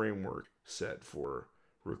 like the framework set for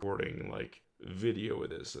recording like video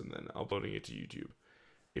with this and then uploading it to YouTube.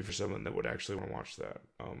 If you're someone that would actually want to watch that,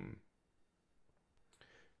 of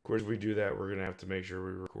course, if we do that, we're gonna have to make sure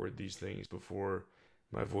we record these things before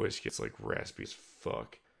my voice gets like raspy as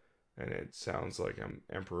fuck. And it sounds like I'm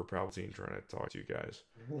Emperor Palpatine trying to talk to you guys.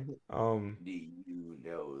 Do you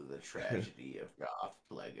know the tragedy of Darth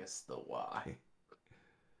Plagueis the Y?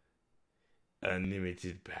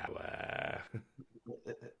 Unlimited power.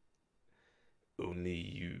 Only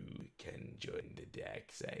you can join the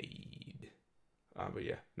dark side. But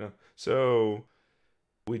yeah, no. So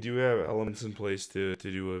we do have elements in place to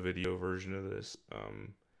do a video version of this.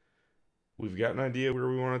 We've got an idea where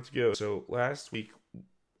we want it to go. So last week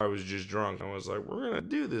I was just drunk. I was like, we're gonna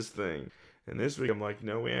do this thing. And this week I'm like,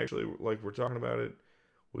 no, we actually we're talking about it.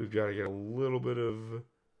 We've got to get a little bit of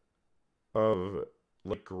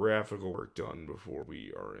like graphical work done before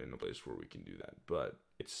we are in a place where we can do that. But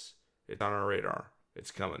it's on our radar. It's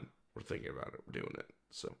coming. We're thinking about it. We're doing it.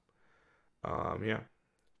 So yeah.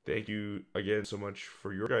 Thank you again so much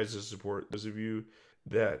for your guys' support. Those of you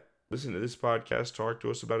that listen to this podcast, talk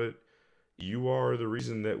to us about it. You are the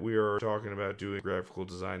reason that we are talking about doing graphical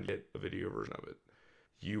design to get a video version of it.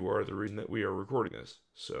 You are the reason that we are recording this.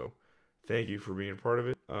 So thank you for being a part of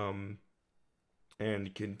it.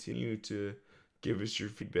 And continue to give us your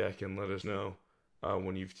feedback and let us know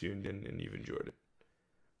when you've tuned in and you've enjoyed it.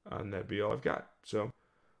 And that'd be all I've got. So,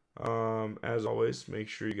 as always, make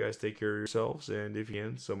sure you guys take care of yourselves and, if you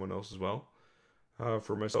can, someone else as well.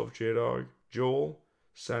 For myself, J-Dog, Joel,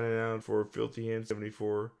 signing out for Filthy Hand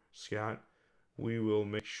 74, Scott. We will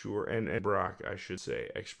make sure, and Brock, I should say,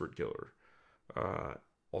 XpertKiller,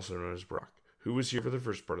 also known as Brock, who was here for the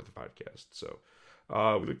first part of the podcast. So,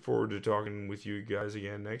 we look forward to talking with you guys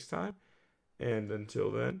again next time. And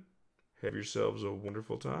until then, have yourselves a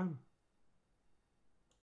wonderful time.